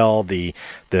Citadel, the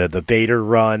Vader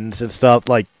runs and stuff,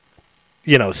 like,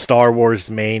 Star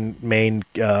Wars main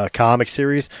comic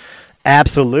series,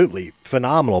 absolutely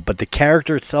phenomenal. But the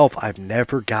character itself, I've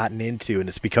never gotten into, and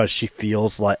it's because she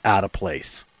feels like out of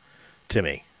place to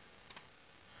me.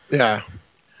 Yeah.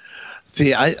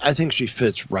 See, I think she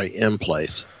fits right in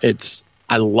place.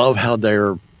 I love how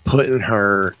they're putting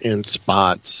her in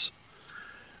spots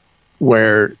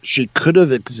where she could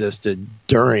have existed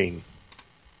during.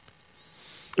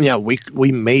 Yeah, we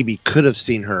maybe could have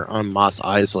seen her on Mos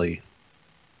Eisley,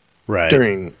 right,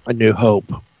 during A New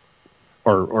Hope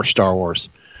or Star Wars.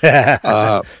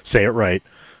 Say it right.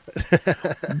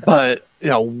 But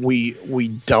we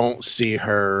don't see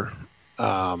her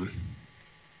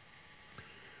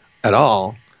at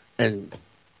all, and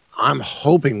I'm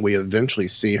hoping we eventually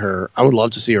see her. I would love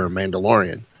to see her in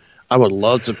Mandalorian. I would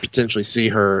love to potentially see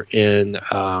her in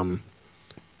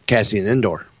Cassian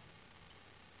Andor.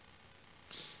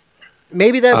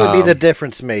 Maybe that would be the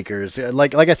difference makers.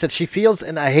 Like I said, she feels,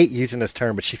 and I hate using this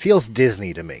term, but she feels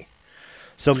Disney to me.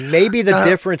 So maybe the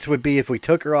difference would be if we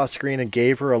took her off screen and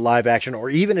gave her a live action, or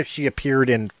even if she appeared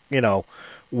in,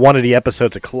 one of the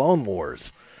episodes of Clone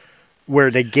Wars,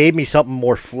 where they gave me something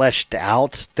more fleshed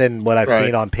out than what I've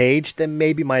seen on page, then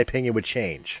maybe my opinion would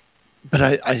change. But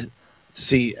I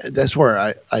see, that's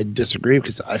where I disagree,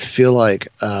 because I feel like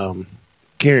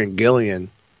Karen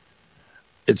Gillian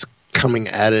is coming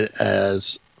at it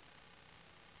as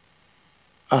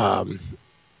a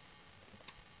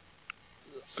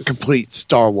complete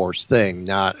Star Wars thing,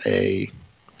 not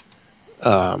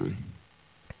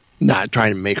not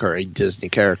trying to make her a Disney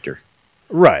character.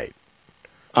 Right.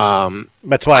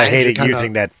 That's why I hated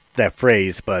using that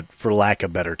phrase, but for lack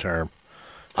of a better term.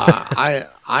 I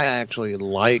actually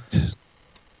liked.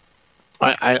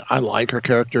 I like her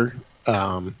character.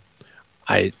 I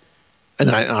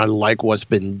like what's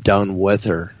been done with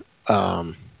her.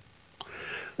 And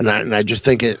I just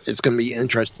think it's going to be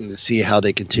interesting to see how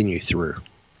they continue through.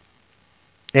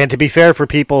 And to be fair, for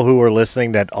people who are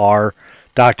listening that are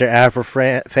Dr.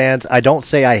 Aphra fans, I don't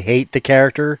say I hate the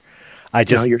character.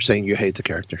 No, you're saying you hate the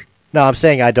character. No, I'm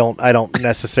saying I don't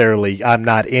necessarily, I'm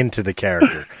not into the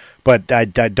character, but I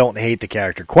don't hate the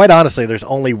character. Quite honestly, there's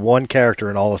only one character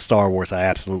in all of Star Wars I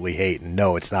absolutely hate, and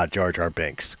no, it's not Jar Jar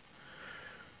Binks.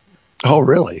 Oh,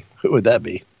 really? Who would that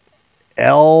be?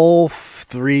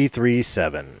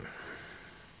 L337.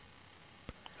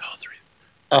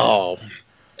 Oh,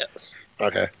 yes.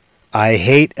 Okay. I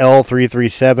hate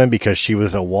L337 because she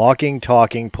was a walking,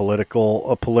 talking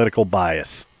political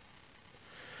bias.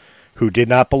 who did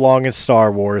not belong in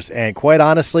Star Wars, and quite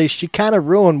honestly, she kind of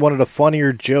ruined one of the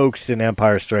funnier jokes in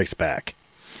Empire Strikes Back.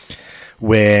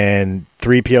 When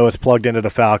 3PO is plugged into the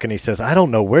Falcon, he says, "I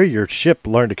don't know where your ship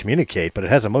learned to communicate, but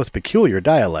it has a most peculiar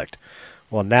dialect."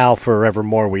 Well, now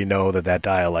forevermore we know that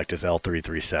dialect is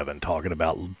L337, talking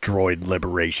about droid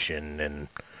liberation. And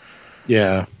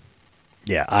Yeah.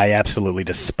 yeah, I absolutely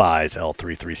despise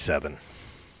L337.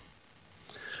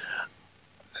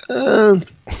 I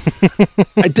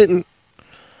didn't.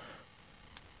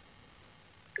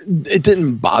 It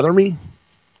didn't bother me.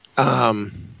 Yeah,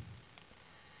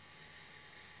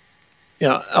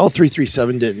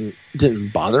 L337 didn't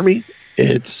bother me.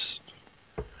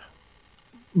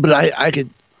 But I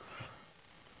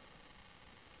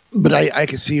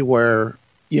could see where,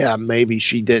 yeah, maybe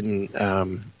she didn't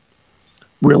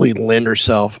really lend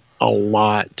herself a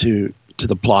lot to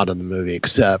the plot of the movie,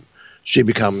 except she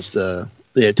becomes the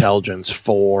intelligence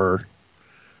for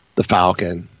the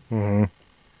Falcon in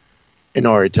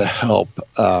order to help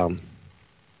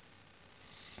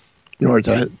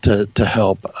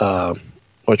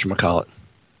whatchamacallit.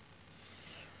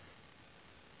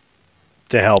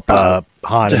 To help Han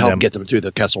To and help them. get them through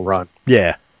the Kessel Run.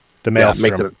 Yeah, the Yeah,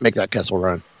 maelstrom. make that Kessel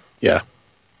Run. Yeah.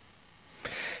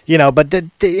 You know, but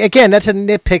again, that's a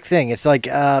nitpick thing. It's like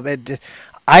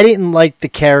I didn't like the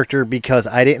character because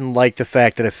I didn't like the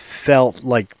fact that it felt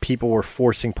like people were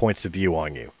forcing points of view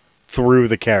on you through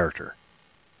the character.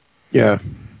 Yeah.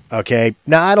 Okay?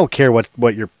 Now, I don't care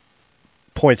what your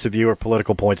points of view or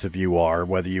political points of view are,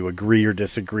 whether you agree or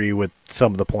disagree with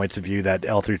some of the points of view that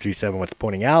L337 was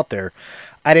pointing out there.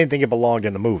 I didn't think it belonged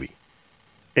in the movie.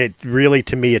 It really,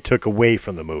 to me, it took away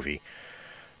from the movie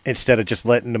instead of just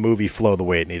letting the movie flow the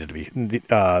way it needed to be,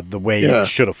 the way it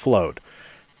should have flowed.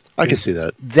 I can see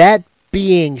that. That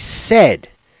being said,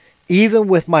 even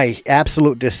with my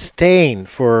absolute disdain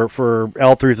for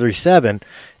L337,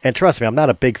 and trust me, I'm not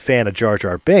a big fan of Jar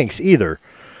Jar Binks either.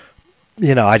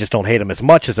 You know, I just don't hate him as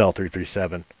much as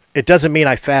L337. It doesn't mean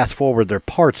I fast forward their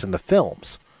parts in the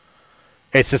films.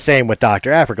 It's the same with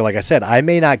Dr. Africa. Like I said, I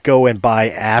may not go and buy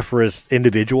Afra's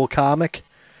individual comic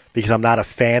because I'm not a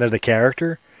fan of the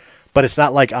character, but it's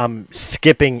not like I'm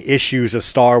skipping issues of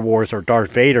Star Wars or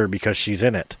Darth Vader because she's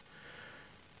in it.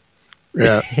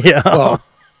 Yeah. Yeah. Well,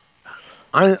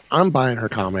 I'm buying her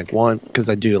comic, one, because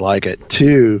I do like it.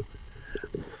 Two,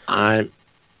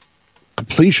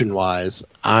 completion wise,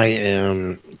 I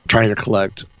am trying to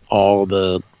collect all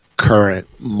the current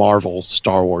Marvel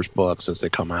Star Wars books as they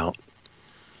come out.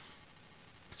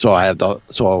 So I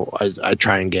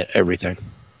try and get everything.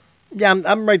 Yeah,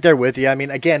 I'm right there with you. I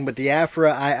mean, again, with the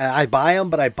Afra, I buy them,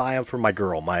 but I buy them for my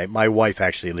girl. My wife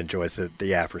actually enjoys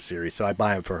the Afra series, so I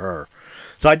buy them for her.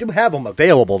 So I do have them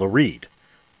available to read.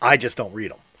 I just don't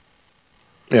read them.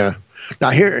 Yeah. Now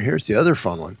here's the other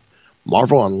fun one.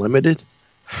 Marvel Unlimited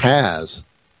has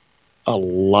a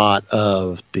lot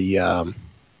of the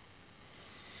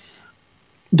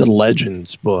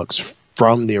Legends books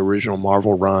from the original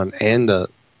Marvel run and the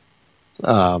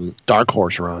Dark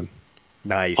Horse run.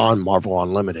 Nice. On Marvel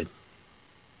Unlimited.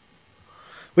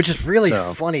 Which is really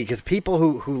funny because people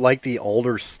who like the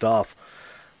older stuff,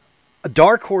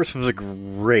 Dark Horse was a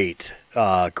great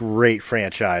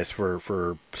franchise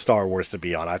for Star Wars to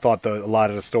be on. I thought a lot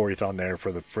of the stories on there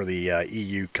for the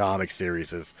EU comic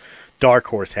series is Dark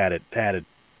Horse had it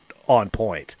on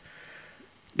point.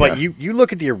 But you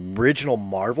look at the original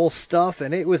Marvel stuff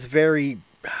and it was very,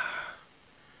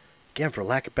 again, for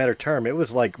lack of a better term, it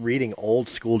was like reading old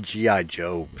school G.I.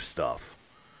 Joe stuff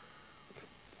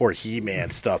or He-Man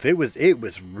stuff. It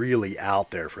was really out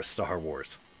there for Star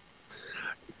Wars.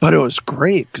 But it was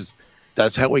great because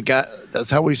that's how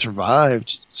we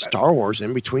survived Star Wars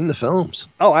in between the films.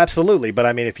 Oh, absolutely. But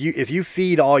I mean, if you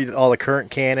feed all the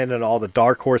current canon and all the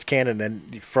Dark Horse canon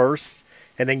then first,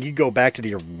 and then you go back to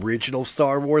the original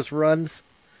Star Wars runs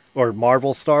or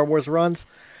Marvel Star Wars runs,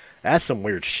 that's some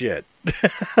weird shit.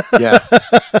 Yeah.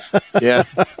 Yeah.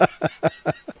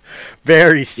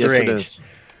 Very strange. Yes, it is.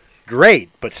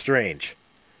 Great, but strange.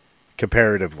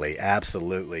 Comparatively,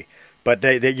 absolutely. But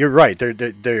you're right.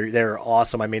 They're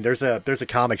awesome. I mean, there's a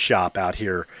comic shop out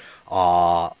here,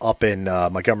 up in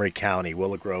Montgomery County,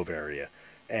 Willow Grove area,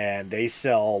 and they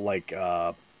sell like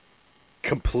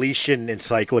completion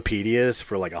encyclopedias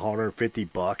for like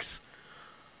 $150.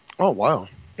 Oh wow!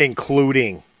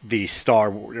 Including the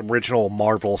original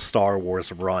Marvel Star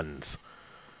Wars runs,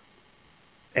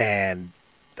 and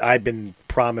I've been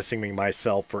promising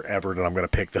myself forever that I'm going to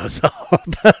pick those up.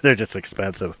 They're just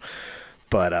expensive.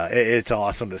 But it's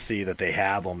awesome to see that they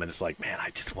have them, and it's like, man,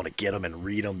 I just want to get them and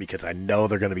read them because I know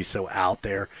they're going to be so out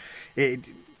there.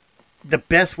 The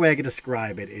best way I can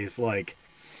describe it is like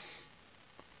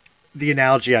the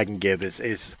analogy I can give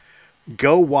is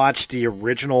go watch the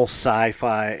original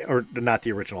sci-fi, or not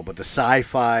the original, but the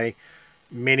sci-fi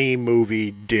mini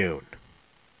movie Dune.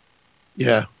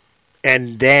 Yeah.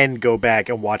 And then go back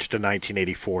and watch the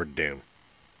 1984 Dune.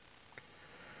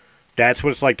 That's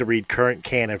what it's like to read current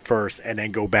canon first, and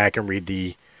then go back and read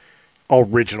the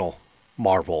original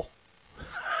Marvel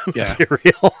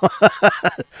material.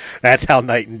 That's how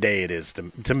night and day it is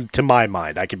to my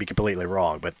mind. I could be completely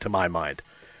wrong, but to my mind,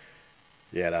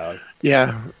 you know.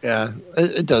 Yeah,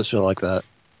 it does feel like that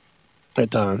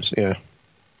at times. Yeah.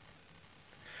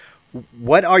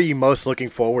 What are you most looking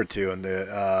forward to in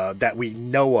the that we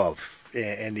know of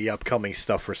in the upcoming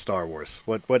stuff for Star Wars?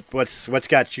 What's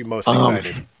got you most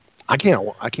excited? I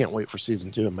can't wait for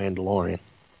season 2 of Mandalorian.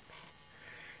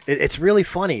 It's really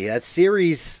funny. That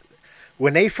series,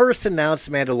 when they first announced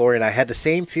Mandalorian, I had the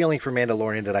same feeling for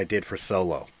Mandalorian that I did for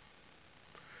Solo.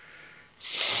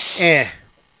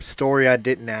 Story I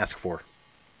didn't ask for.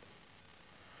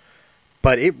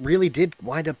 But it really did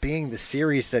wind up being the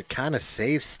series that kind of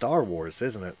saved Star Wars,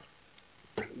 isn't it?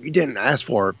 You didn't ask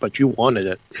for it, but you wanted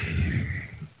it.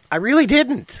 I really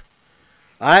didn't.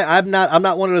 I'm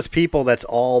not one of those people that's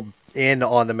all in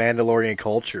on the Mandalorian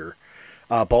culture.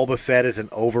 Boba Fett is an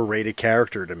overrated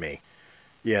character to me.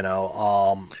 You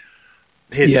know,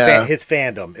 his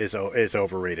fandom is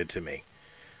overrated to me.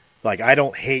 Like, I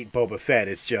don't hate Boba Fett.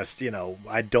 It's just, you know,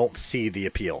 I don't see the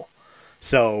appeal.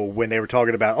 So when they were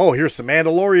talking about, oh, here's the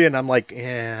Mandalorian, I'm like,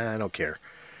 I don't care.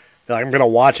 Like, I'm gonna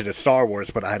watch it at Star Wars,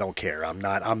 but I don't care. I'm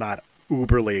not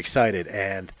uberly excited,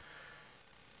 and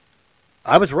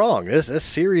I was wrong. This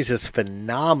series is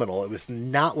phenomenal. It was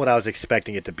not what I was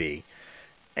expecting it to be.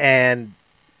 And,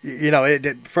 you know,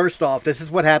 first off, this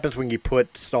is what happens when you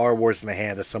put Star Wars in the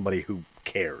hand of somebody who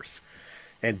cares.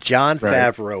 And Jon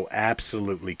Favreau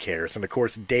absolutely cares. And, of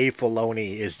course, Dave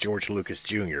Filoni is George Lucas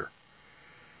Jr.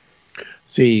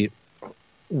 See,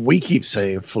 we keep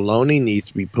saying Filoni needs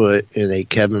to be put in a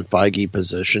Kevin Feige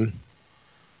position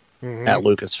at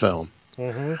Lucasfilm.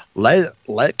 Mm-hmm.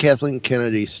 Let Kathleen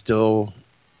Kennedy still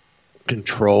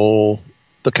control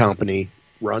the company,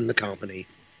 run the company,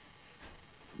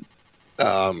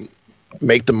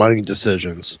 make the money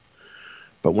decisions.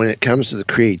 But when it comes to the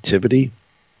creativity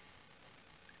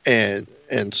and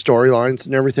storylines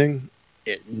and everything,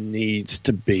 it needs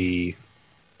to be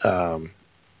Dave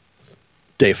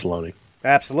Filoni.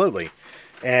 Absolutely.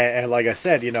 And like I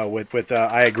said, you know, with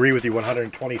I agree with you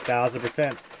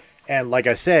 120,000%. And like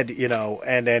I said, you know,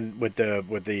 and then with the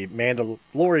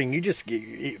Mandalorian, you just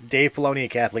Dave Filoni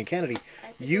and Kathleen Kennedy,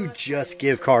 you just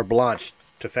give carte blanche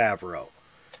to Favreau,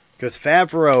 because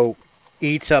Favreau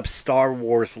eats up Star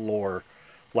Wars lore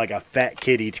like a fat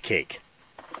kid eats cake.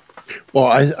 Well,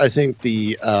 I think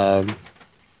the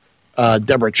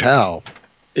Deborah Chow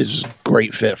is a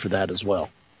great fit for that as well.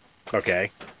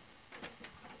 Okay.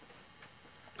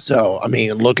 So, I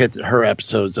mean, look at her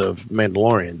episodes of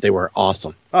Mandalorian. They were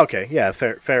awesome. Okay, yeah,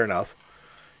 fair enough.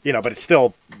 You know, but it's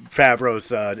still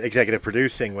Favreau's executive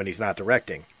producing when he's not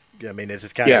directing. I mean, this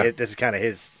is kind of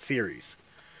his series.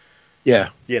 Yeah.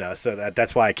 You know, so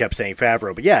that's why I kept saying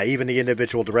Favreau. But yeah, even the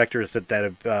individual directors that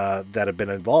have been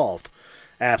involved,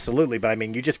 absolutely. But I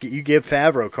mean, you give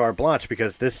Favreau carte blanche,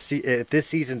 because if this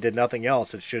season did nothing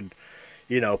else, it should,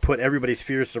 you know, put everybody's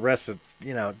fears to rest.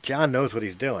 You know, John knows what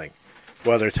he's doing.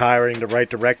 Whether it's hiring the right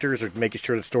directors or making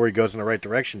sure the story goes in the right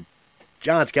direction,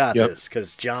 John's got this,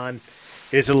 because John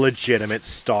is a legitimate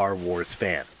Star Wars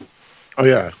fan. Oh,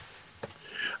 yeah.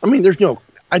 I mean, there's no...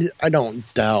 I don't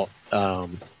doubt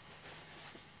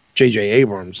J.J.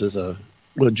 Abrams is a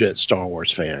legit Star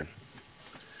Wars fan.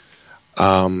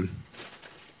 I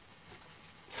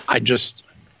just...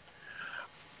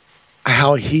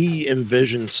 How he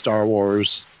envisioned Star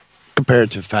Wars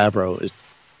compared to Favreau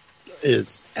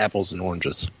is apples and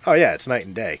oranges. Oh yeah, it's night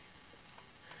and day.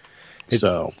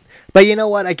 But you know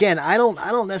what? Again, I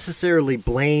don't necessarily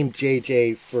blame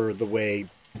JJ for the way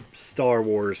Star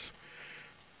Wars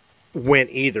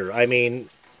went either. I mean,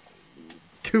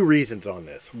 two reasons on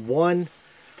this. One,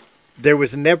 there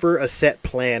was never a set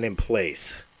plan in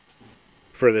place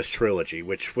for this trilogy,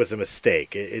 which was a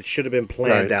mistake. It should have been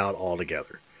planned out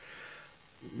altogether.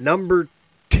 Number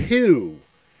two,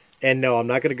 and no, I'm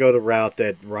not going to go the route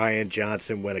that Rian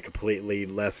Johnson went a completely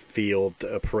left field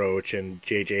approach and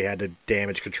JJ had to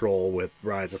damage control with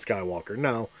Rise of Skywalker.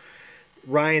 No,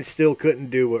 Rian still couldn't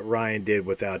do what Rian did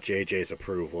without JJ's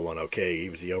approval. And he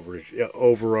was the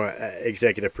over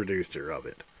executive producer of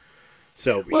it.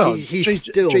 So he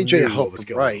still knew what was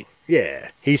going on. Yeah,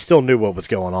 he still knew what was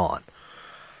going on.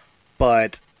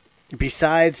 But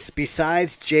besides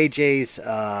JJ's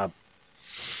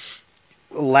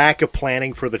lack of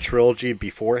planning for the trilogy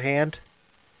beforehand,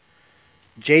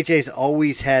 JJ's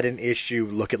always had an issue.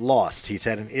 Look at Lost. He's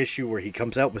had an issue where he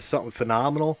comes out with something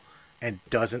phenomenal and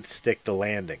doesn't stick the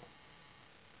landing.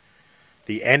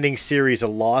 The ending series of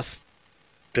Lost,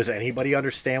 does anybody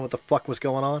understand what the fuck was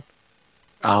going on?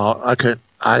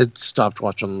 I stopped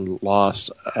watching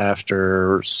Lost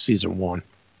after season 1.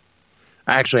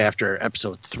 Actually, after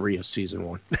episode 3 of season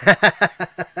 1.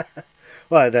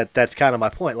 Well, that's kind of my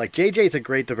point. Like, JJ's a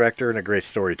great director and a great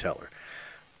storyteller.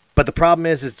 But the problem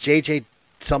is JJ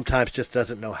sometimes just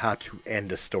doesn't know how to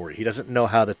end a story. He doesn't know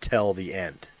how to tell the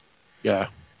end. Yeah.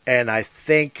 And I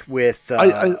think with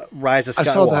Rise of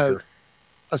Skywalker...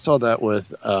 I saw that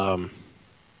with...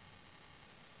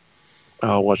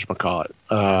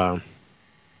 whatchamacallit?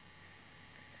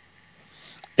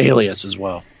 Alias as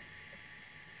well.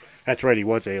 That's right, he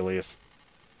was Alias.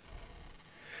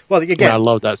 Well, again... Yeah, I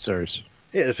love that series.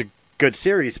 It's a good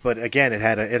series, but again, it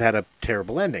had a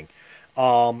terrible ending.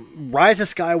 Rise of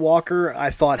Skywalker,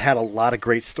 I thought, had a lot of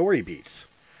great story beats.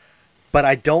 But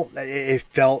it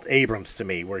felt Abrams to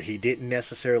me, where he didn't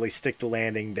necessarily stick the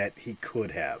landing that he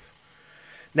could have.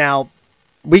 Now,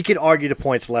 we could argue the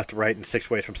points left, right, and 6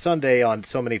 Ways from Sunday on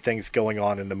so many things going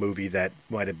on in the movie that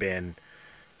might have been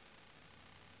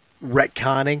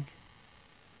retconning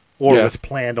or was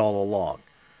planned all along.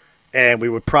 And we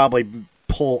would probably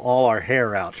pull all our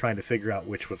hair out trying to figure out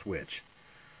which was which.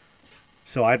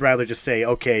 So I'd rather just say,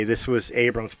 okay, this was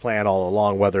Abrams' plan all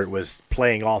along, whether it was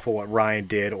playing off of what Ryan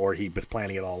did or he was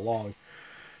planning it all along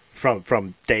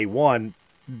from day one.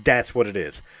 That's what it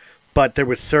is. But there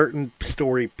were certain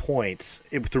story points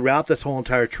throughout this whole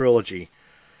entire trilogy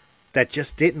that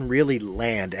just didn't really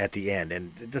land at the end.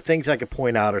 And the things I could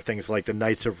point out are things like the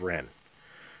Knights of Ren,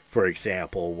 for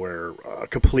example, were a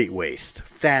complete waste.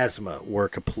 Phasma were a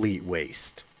complete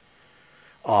waste.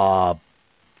 Where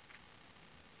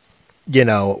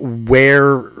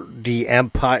the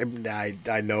Empire...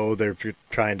 I know they're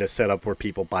trying to set up where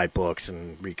people buy books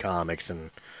and read comics and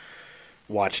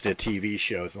watch the TV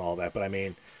shows and all that, but I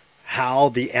mean, how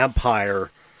the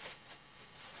Empire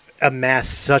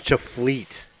amassed such a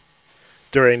fleet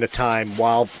during the time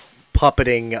while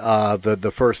puppeting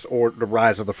the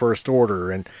rise of the First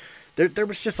Order, and there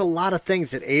was just a lot of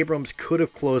things that Abrams could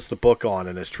have closed the book on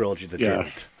in this trilogy that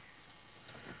didn't.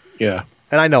 Yeah.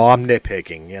 And I know I'm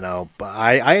nitpicking, but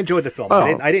I enjoyed the film.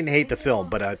 Oh. I didn't hate the film,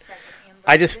 but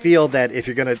I just feel that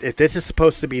if this is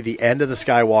supposed to be the end of the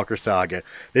Skywalker saga,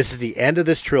 this is the end of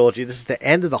this trilogy, this is the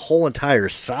end of the whole entire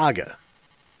saga.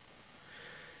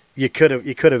 You could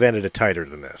have ended it tighter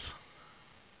than this.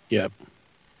 Yep.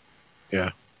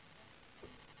 Yeah.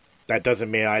 That doesn't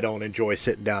mean I don't enjoy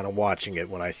sitting down and watching it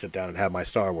when I sit down and have my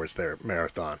Star Wars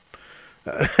marathon.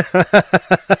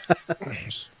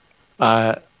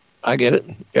 I get it.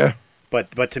 Yeah.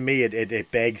 But to me,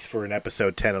 it begs for an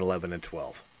episode 10, 11, and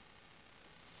 12.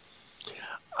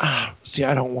 See,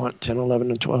 I don't want 10, 11,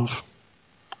 and 12.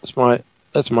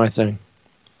 That's my thing.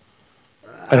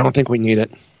 I don't think we need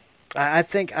it. I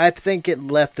think it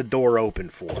left the door open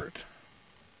for it.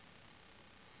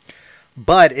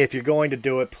 But if you're going to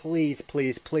do it, please,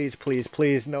 please, please, please,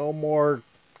 please, no more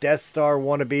Death Star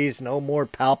wannabes, no more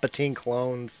Palpatine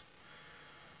clones.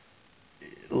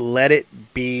 Let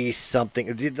it be something.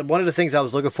 One of the things I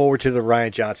was looking forward to the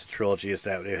Rian Johnson trilogy is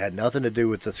that it had nothing to do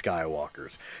with the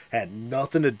Skywalkers. Had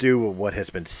nothing to do with what has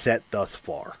been set thus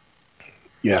far.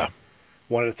 Yeah.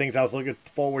 One of the things I was looking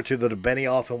forward to the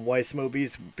Benioff and Weiss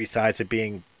movies, besides it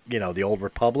being, the Old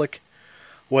Republic,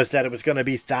 was that it was going to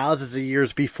be thousands of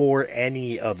years before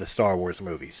any of the Star Wars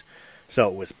movies. So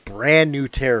it was brand new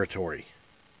territory.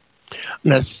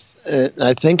 And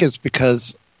I think it's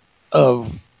because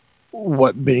of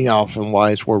what Benioff and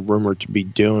Weiss were rumored to be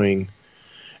doing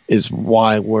is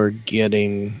why we're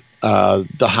getting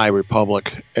the High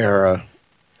Republic era.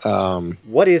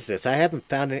 What is this? I haven't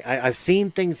found any. I've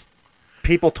seen things,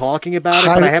 people talking about it,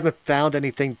 but I haven't found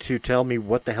anything to tell me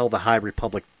what the hell the High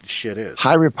Republic shit is.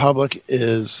 High Republic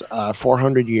is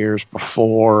 400 years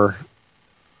before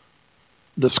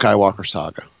the Skywalker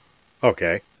saga.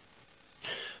 Okay.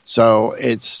 So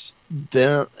it's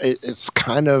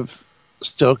kind of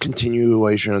still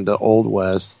continuation of the Old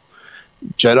West.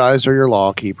 Jedis are your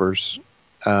law keepers.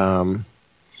 As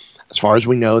far as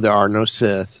we know, there are no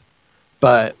Sith.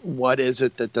 But what is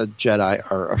it that the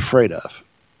Jedi are afraid of?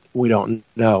 We don't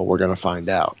know. We're going to find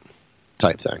out,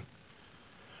 type thing.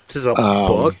 This is a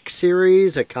book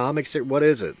series, a comic series. What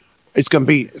is it? It's going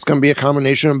to be a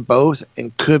combination of both,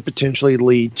 and could potentially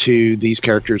lead to these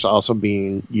characters also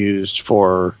being used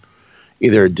for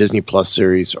either a Disney Plus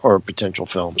series or potential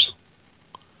films.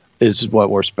 Is what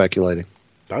we're speculating.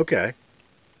 Okay.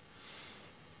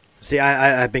 See,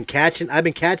 I've been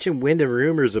catching wind and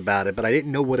rumors about it, but I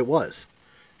didn't know what it was.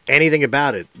 Anything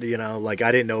about it, like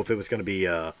I didn't know if it was going to be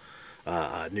a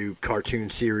new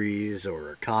cartoon series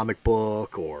or a comic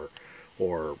book or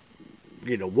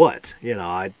what?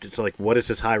 It's like, what is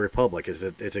this High Republic? Is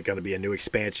it going to be a new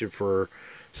expansion for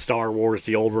Star Wars: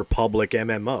 The Old Republic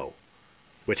MMO,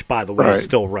 which, by the way, is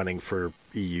still running for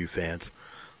EU fans.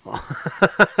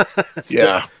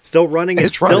 Still running.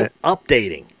 It's still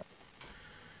updating.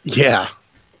 Yeah,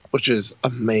 which is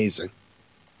amazing,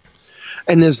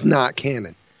 and is not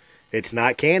canon. It's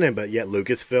not canon, but yet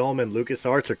Lucasfilm and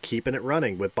LucasArts are keeping it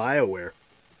running with BioWare.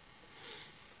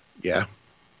 Yeah.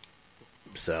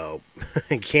 So,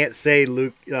 I can't say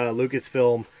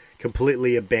Lucasfilm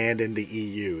completely abandoned the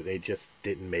EU. They just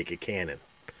didn't make it canon.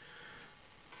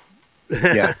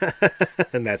 Yeah.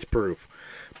 And that's proof.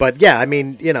 But yeah, I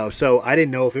mean, so I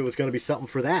didn't know if it was going to be something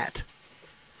for that.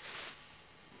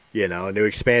 A new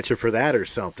expansion for that or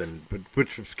something,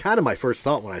 which was kind of my first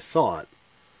thought when I saw it.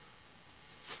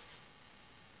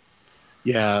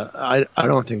 Yeah, I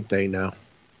don't think they know.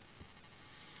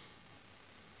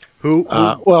 Who?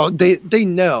 Well, they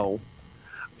know.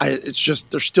 It's just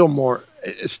there's still more.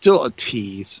 It's still a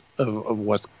tease of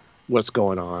what's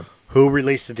going on. Who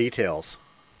released the details?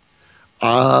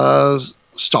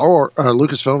 Star Wars,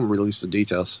 Lucasfilm released the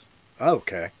details.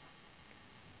 Okay.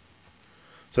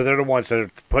 So they're the ones that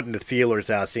are putting the feelers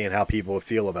out, seeing how people would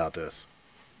feel about this.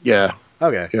 Yeah.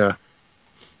 Okay. Yeah.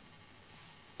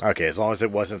 Okay, as long as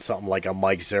it wasn't something like a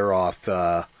Mike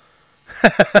Zeroth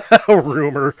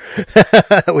rumor.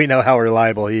 We know how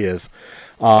reliable he is.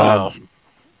 Or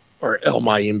El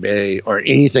Mayimbe, or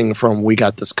anything from We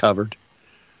Got This Covered.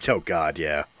 Oh, God,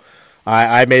 yeah.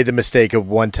 I made the mistake of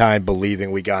one time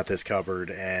believing We Got This Covered,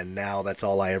 and now that's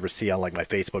all I ever see on like my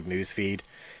Facebook news feed.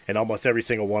 And almost every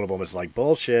single one of them is like,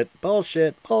 bullshit,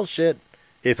 bullshit, bullshit.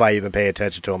 If I even pay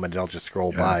attention to them, and they'll just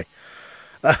scroll by.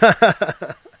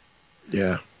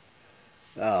 Yeah.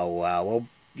 Oh, wow. Well,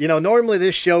 normally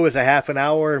this show is a half an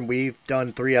hour, and we've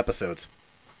done 3 episodes.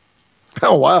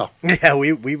 Oh, wow. Yeah,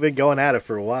 we've been going at it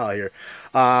for a while here.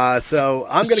 So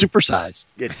I'm going to... Supersized.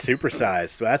 It's supersized.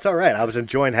 So that's all right. I was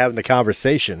enjoying having the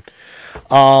conversation.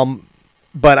 But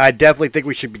I definitely think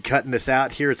we should be cutting this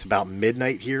out here. It's about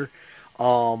midnight here.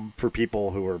 For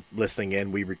people who are listening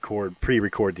in, we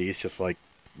pre-record these just like,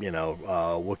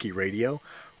 Wookiee Radio,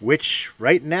 which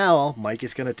right now Mike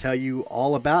is going to tell you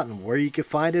all about and where you can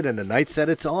find it and the nights that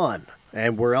it's on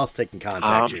and where else they can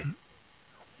contact you.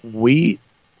 We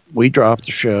drop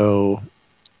the show.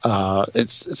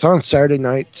 It's on Saturday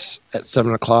nights at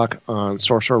 7:00 on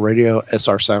Sorcerer Radio,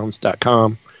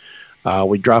 srsounds.com.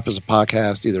 We drop as a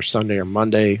podcast either Sunday or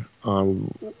Monday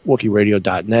on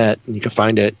WookieeRadio.net, and you can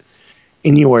find it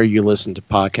anywhere you listen to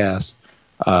podcasts.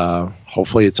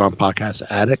 Hopefully it's on Podcast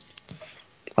Addict,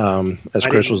 as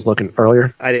Chris was looking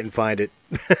earlier. I didn't find it.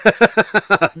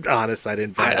 Honest, I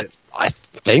didn't find it. I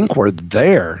think we're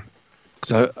there.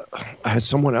 So I had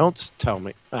someone else tell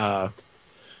me. A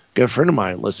good friend of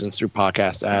mine listens through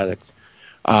Podcast Addict.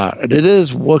 And it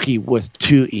is Wookiee with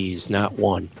 2 E's, not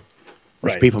 1.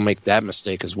 Which people make that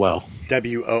mistake as well.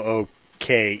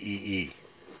 WOOKEE.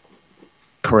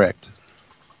 Correct.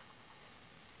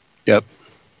 Yep.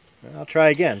 I'll try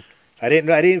again. I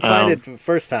didn't find it the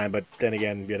first time, but then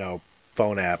again,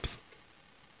 phone apps.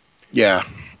 Yeah.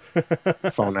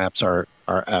 Phone apps are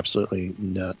absolutely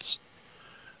nuts.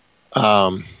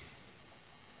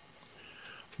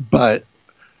 But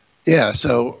yeah,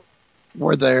 so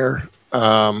we're there.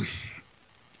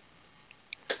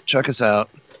 Check us out.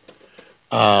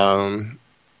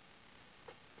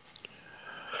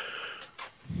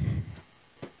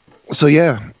 So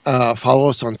yeah, follow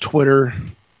us on Twitter,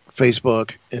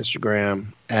 Facebook, Instagram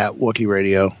at Wookiee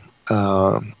Radio,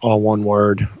 all one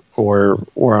word, or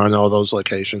we're on all those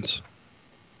locations.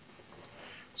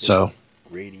 So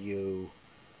radio.net.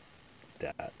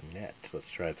 Let's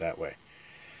try it that way.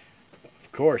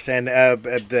 Of course, and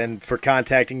then for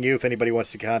contacting you, if anybody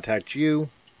wants to contact you.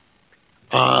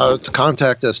 To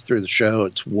contact us through the show,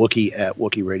 it's Wookiee at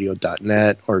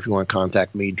WookieeRadio.net, or if you want to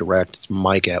contact me direct, it's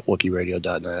Mike at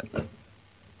WookieeRadio.net.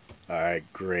 All right,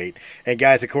 great. And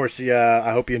guys, of course,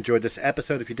 I hope you enjoyed this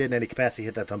episode. If you did in any capacity,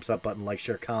 hit that thumbs up button, like,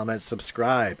 share, comment,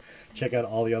 subscribe. Check out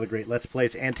all the other great Let's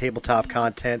Plays and tabletop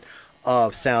content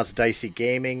of Sounds Dicey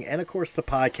Gaming, and of course the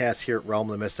podcast here at Realm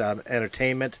of the Mist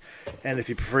Entertainment. And if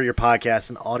you prefer your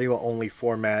podcast in audio-only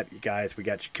format, you guys, we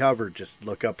got you covered. Just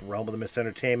look up Realm of the Mist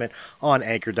Entertainment on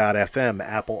Anchor.fm,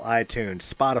 Apple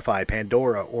iTunes, Spotify,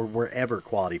 Pandora, or wherever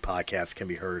quality podcasts can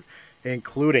be heard,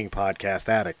 including Podcast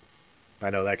Addict. I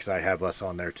know that because I have us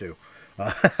on there too.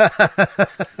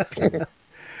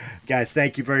 Guys,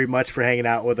 thank you very much for hanging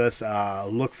out with us.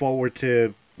 Look forward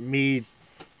to me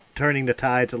turning the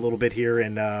tides a little bit here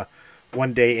and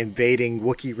one day invading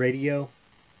Wookiee Radio.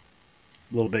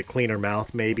 A little bit cleaner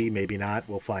mouth, maybe not.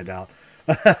 We'll find out.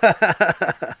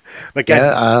 But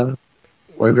guys,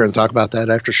 we're going to talk about that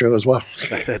after show as well.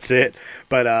 That's it.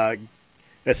 But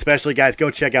especially, guys, go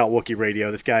check out Wookiee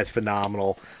Radio. This guy's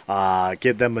phenomenal.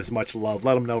 Give them as much love.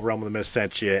 Let them know Realm of the Mist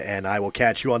sent you, and I will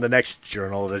catch you on the next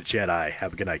Journal of the Jedi.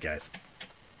 Have a good night, guys.